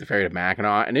you take the ferry to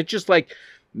Mackinac. And it's just like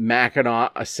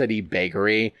Mackinac, a city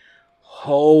bakery.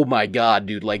 Oh my God,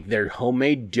 dude. Like their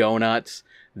homemade donuts,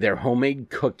 their homemade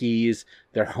cookies,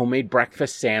 their homemade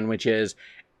breakfast sandwiches.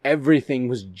 Everything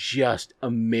was just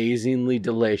amazingly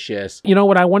delicious. You know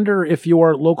what? I wonder if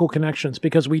your local connections,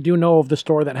 because we do know of the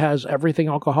store that has everything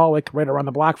alcoholic right around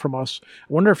the block from us. I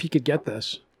wonder if you could get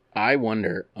this. I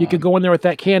wonder. You could go in there with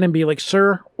that can and be like,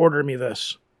 "Sir, order me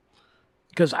this,"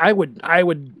 because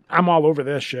I'm all over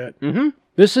this shit. Mm-hmm.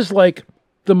 This is like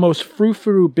the most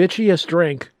frou-frou bitchiest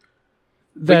drink.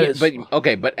 But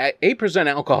at 8%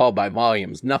 alcohol by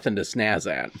volumes, nothing to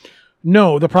snazz at.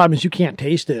 No, the problem is you can't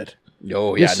taste it.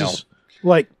 Oh, yeah, no.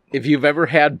 Like, if you've ever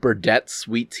had Burdett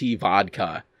sweet tea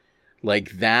vodka,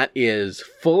 like that is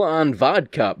full-on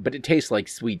vodka, but it tastes like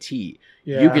sweet tea.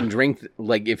 Yeah. You can drink,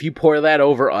 like, if you pour that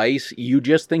over ice, you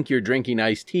just think you're drinking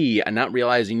iced tea and not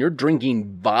realizing you're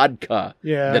drinking vodka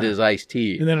that is iced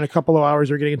tea. And then in a couple of hours,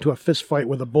 you're getting into a fist fight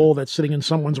with a bull that's sitting in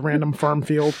someone's random farm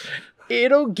field.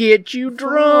 It'll get you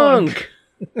drunk.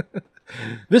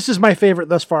 This is my favorite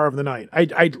thus far of the night.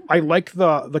 I like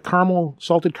the caramel,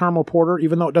 salted caramel porter,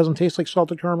 even though it doesn't taste like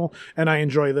salted caramel, and I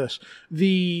enjoy this.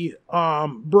 The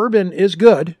bourbon is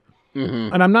good,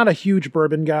 and I'm not a huge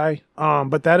bourbon guy,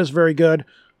 but that is very good.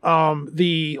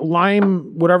 The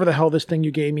lime, whatever the hell this thing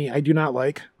you gave me, I do not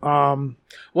like. Well,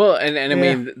 and I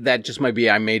mean, that just might be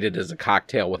I made it as a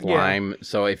cocktail with lime,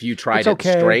 so if you tried it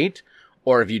straight,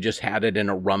 or if you just had it in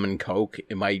a rum and coke,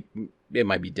 it might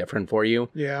be different for you.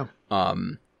 Yeah.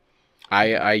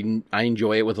 I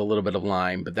enjoy it with a little bit of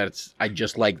lime, but I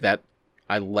just like that.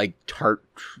 I like tart,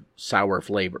 sour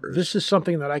flavors. This is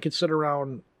something that I could sit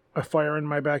around a fire in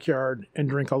my backyard and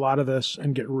drink a lot of this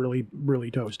and get really, really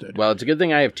toasted. Well, it's a good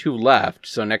thing I have 2 left,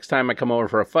 so next time I come over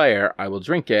for a fire, I will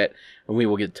drink it, and we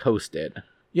will get toasted.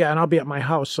 Yeah, and I'll be at my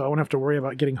house, so I won't have to worry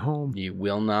about getting home. You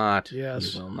will not.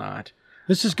 Yes. You will not.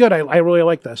 This is good. I really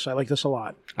like this. I like this a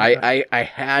lot. I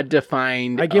had to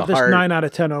find. I give this 9 out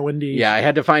of 10 ONDs. Yeah, I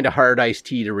had to find a hard iced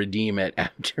tea to redeem it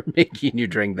after making you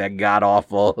drink that god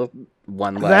awful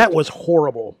one left. That was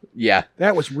horrible. Yeah,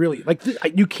 that was really like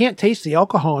you can't taste the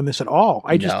alcohol in this at all.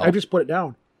 I just put it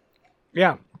down.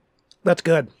 Yeah, that's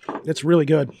good. It's really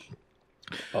good.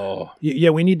 Oh yeah,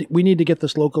 we need to get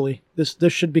this locally. This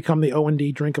should become the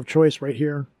OND drink of choice right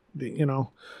here. You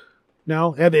know.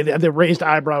 No, they raised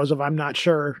eyebrows of I'm not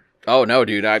sure. Oh no,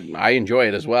 dude, I enjoy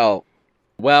it as well.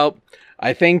 Well,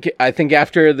 I think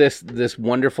after this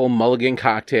wonderful mulligan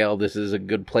cocktail, this is a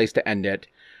good place to end it.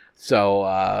 So,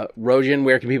 Rojan,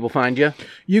 where can people find you?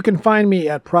 You can find me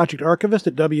at Project Archivist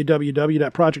at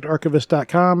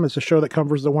www.projectarchivist.com. It's a show that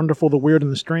covers the wonderful, the weird,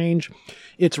 and the strange.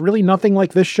 It's really nothing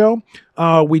like this show.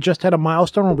 We just had a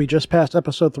milestone where we just passed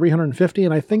episode 350,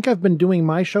 and I think I've been doing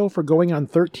my show for going on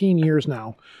 13 years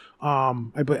now.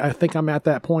 I think I'm at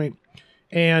that point.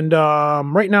 And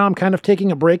right now I'm kind of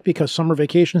taking a break because summer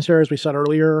vacation's here, as we said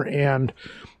earlier, and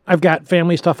I've got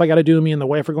family stuff I got to do. Me and the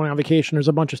wife are going on vacation. There's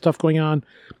a bunch of stuff going on.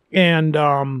 And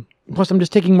plus I'm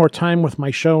just taking more time with my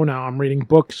show now. I'm reading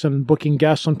books and booking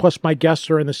guests, and plus my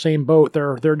guests are in the same boat.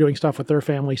 They're doing stuff with their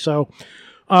family. So,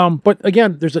 but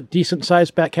again, there's a decent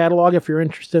sized back catalog if you're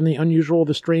interested in the unusual,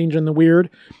 the strange, and the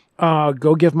weird.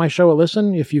 Go give my show a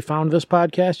listen. If you found this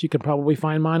podcast, you can probably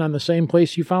find mine on the same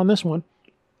place you found this one.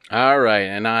 All right.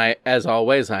 And as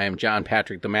always, I am John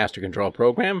Patrick, the Master Control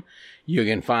Program. You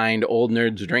can find Old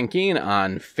Nerds Drinking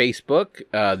on Facebook,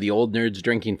 the Old Nerds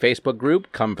Drinking Facebook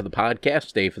group. Come for the podcast,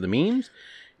 stay for the memes.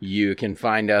 You can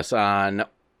find us on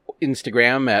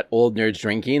Instagram at Old Nerds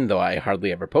Drinking, though I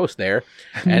hardly ever post there.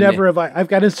 And never have I. I've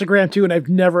got Instagram too, and I've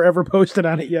never ever posted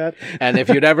on it yet. And if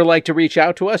you'd ever like to reach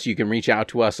out to us, you can reach out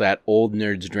to us at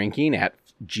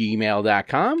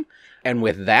oldnerdsdrinking@gmail.com. And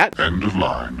with that, end of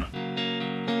line.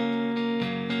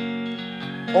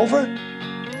 Over?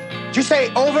 Did you say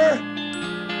over?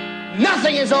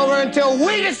 Nothing is over until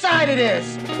we decide it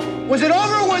is. Was it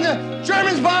over when the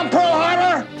Germans bombed Pearl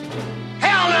Harbor?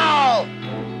 Hell no!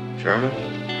 German?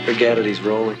 Forget it, he's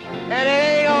rolling. And it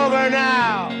ain't over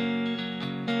now.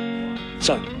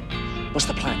 So, what's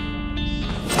the plan?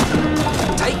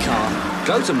 Take car,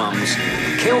 go to Mum's,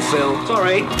 kill Phil,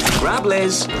 grab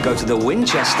Liz, go to the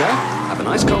Winchester, have a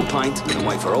nice cold pint, and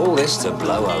wait for all this to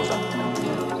blow over.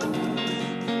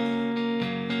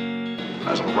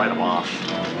 Might as well write him off.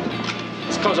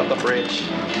 Let's close up the bridge.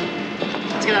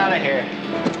 Let's get out of here.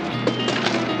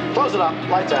 Close it up.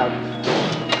 Lights out.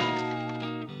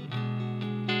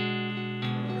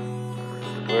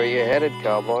 Where are you headed,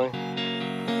 cowboy?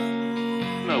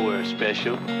 Nowhere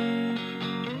special.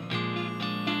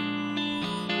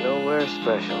 Nowhere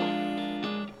special.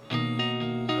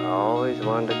 I always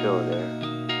wanted to go there.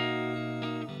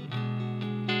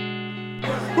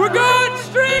 We're going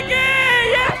streaking!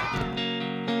 Yes!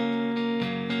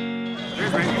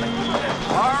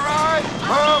 All right,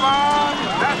 move on.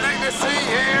 Nothing to see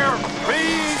here.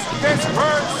 Please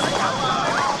disperse.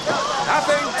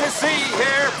 Nothing to see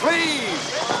here, please.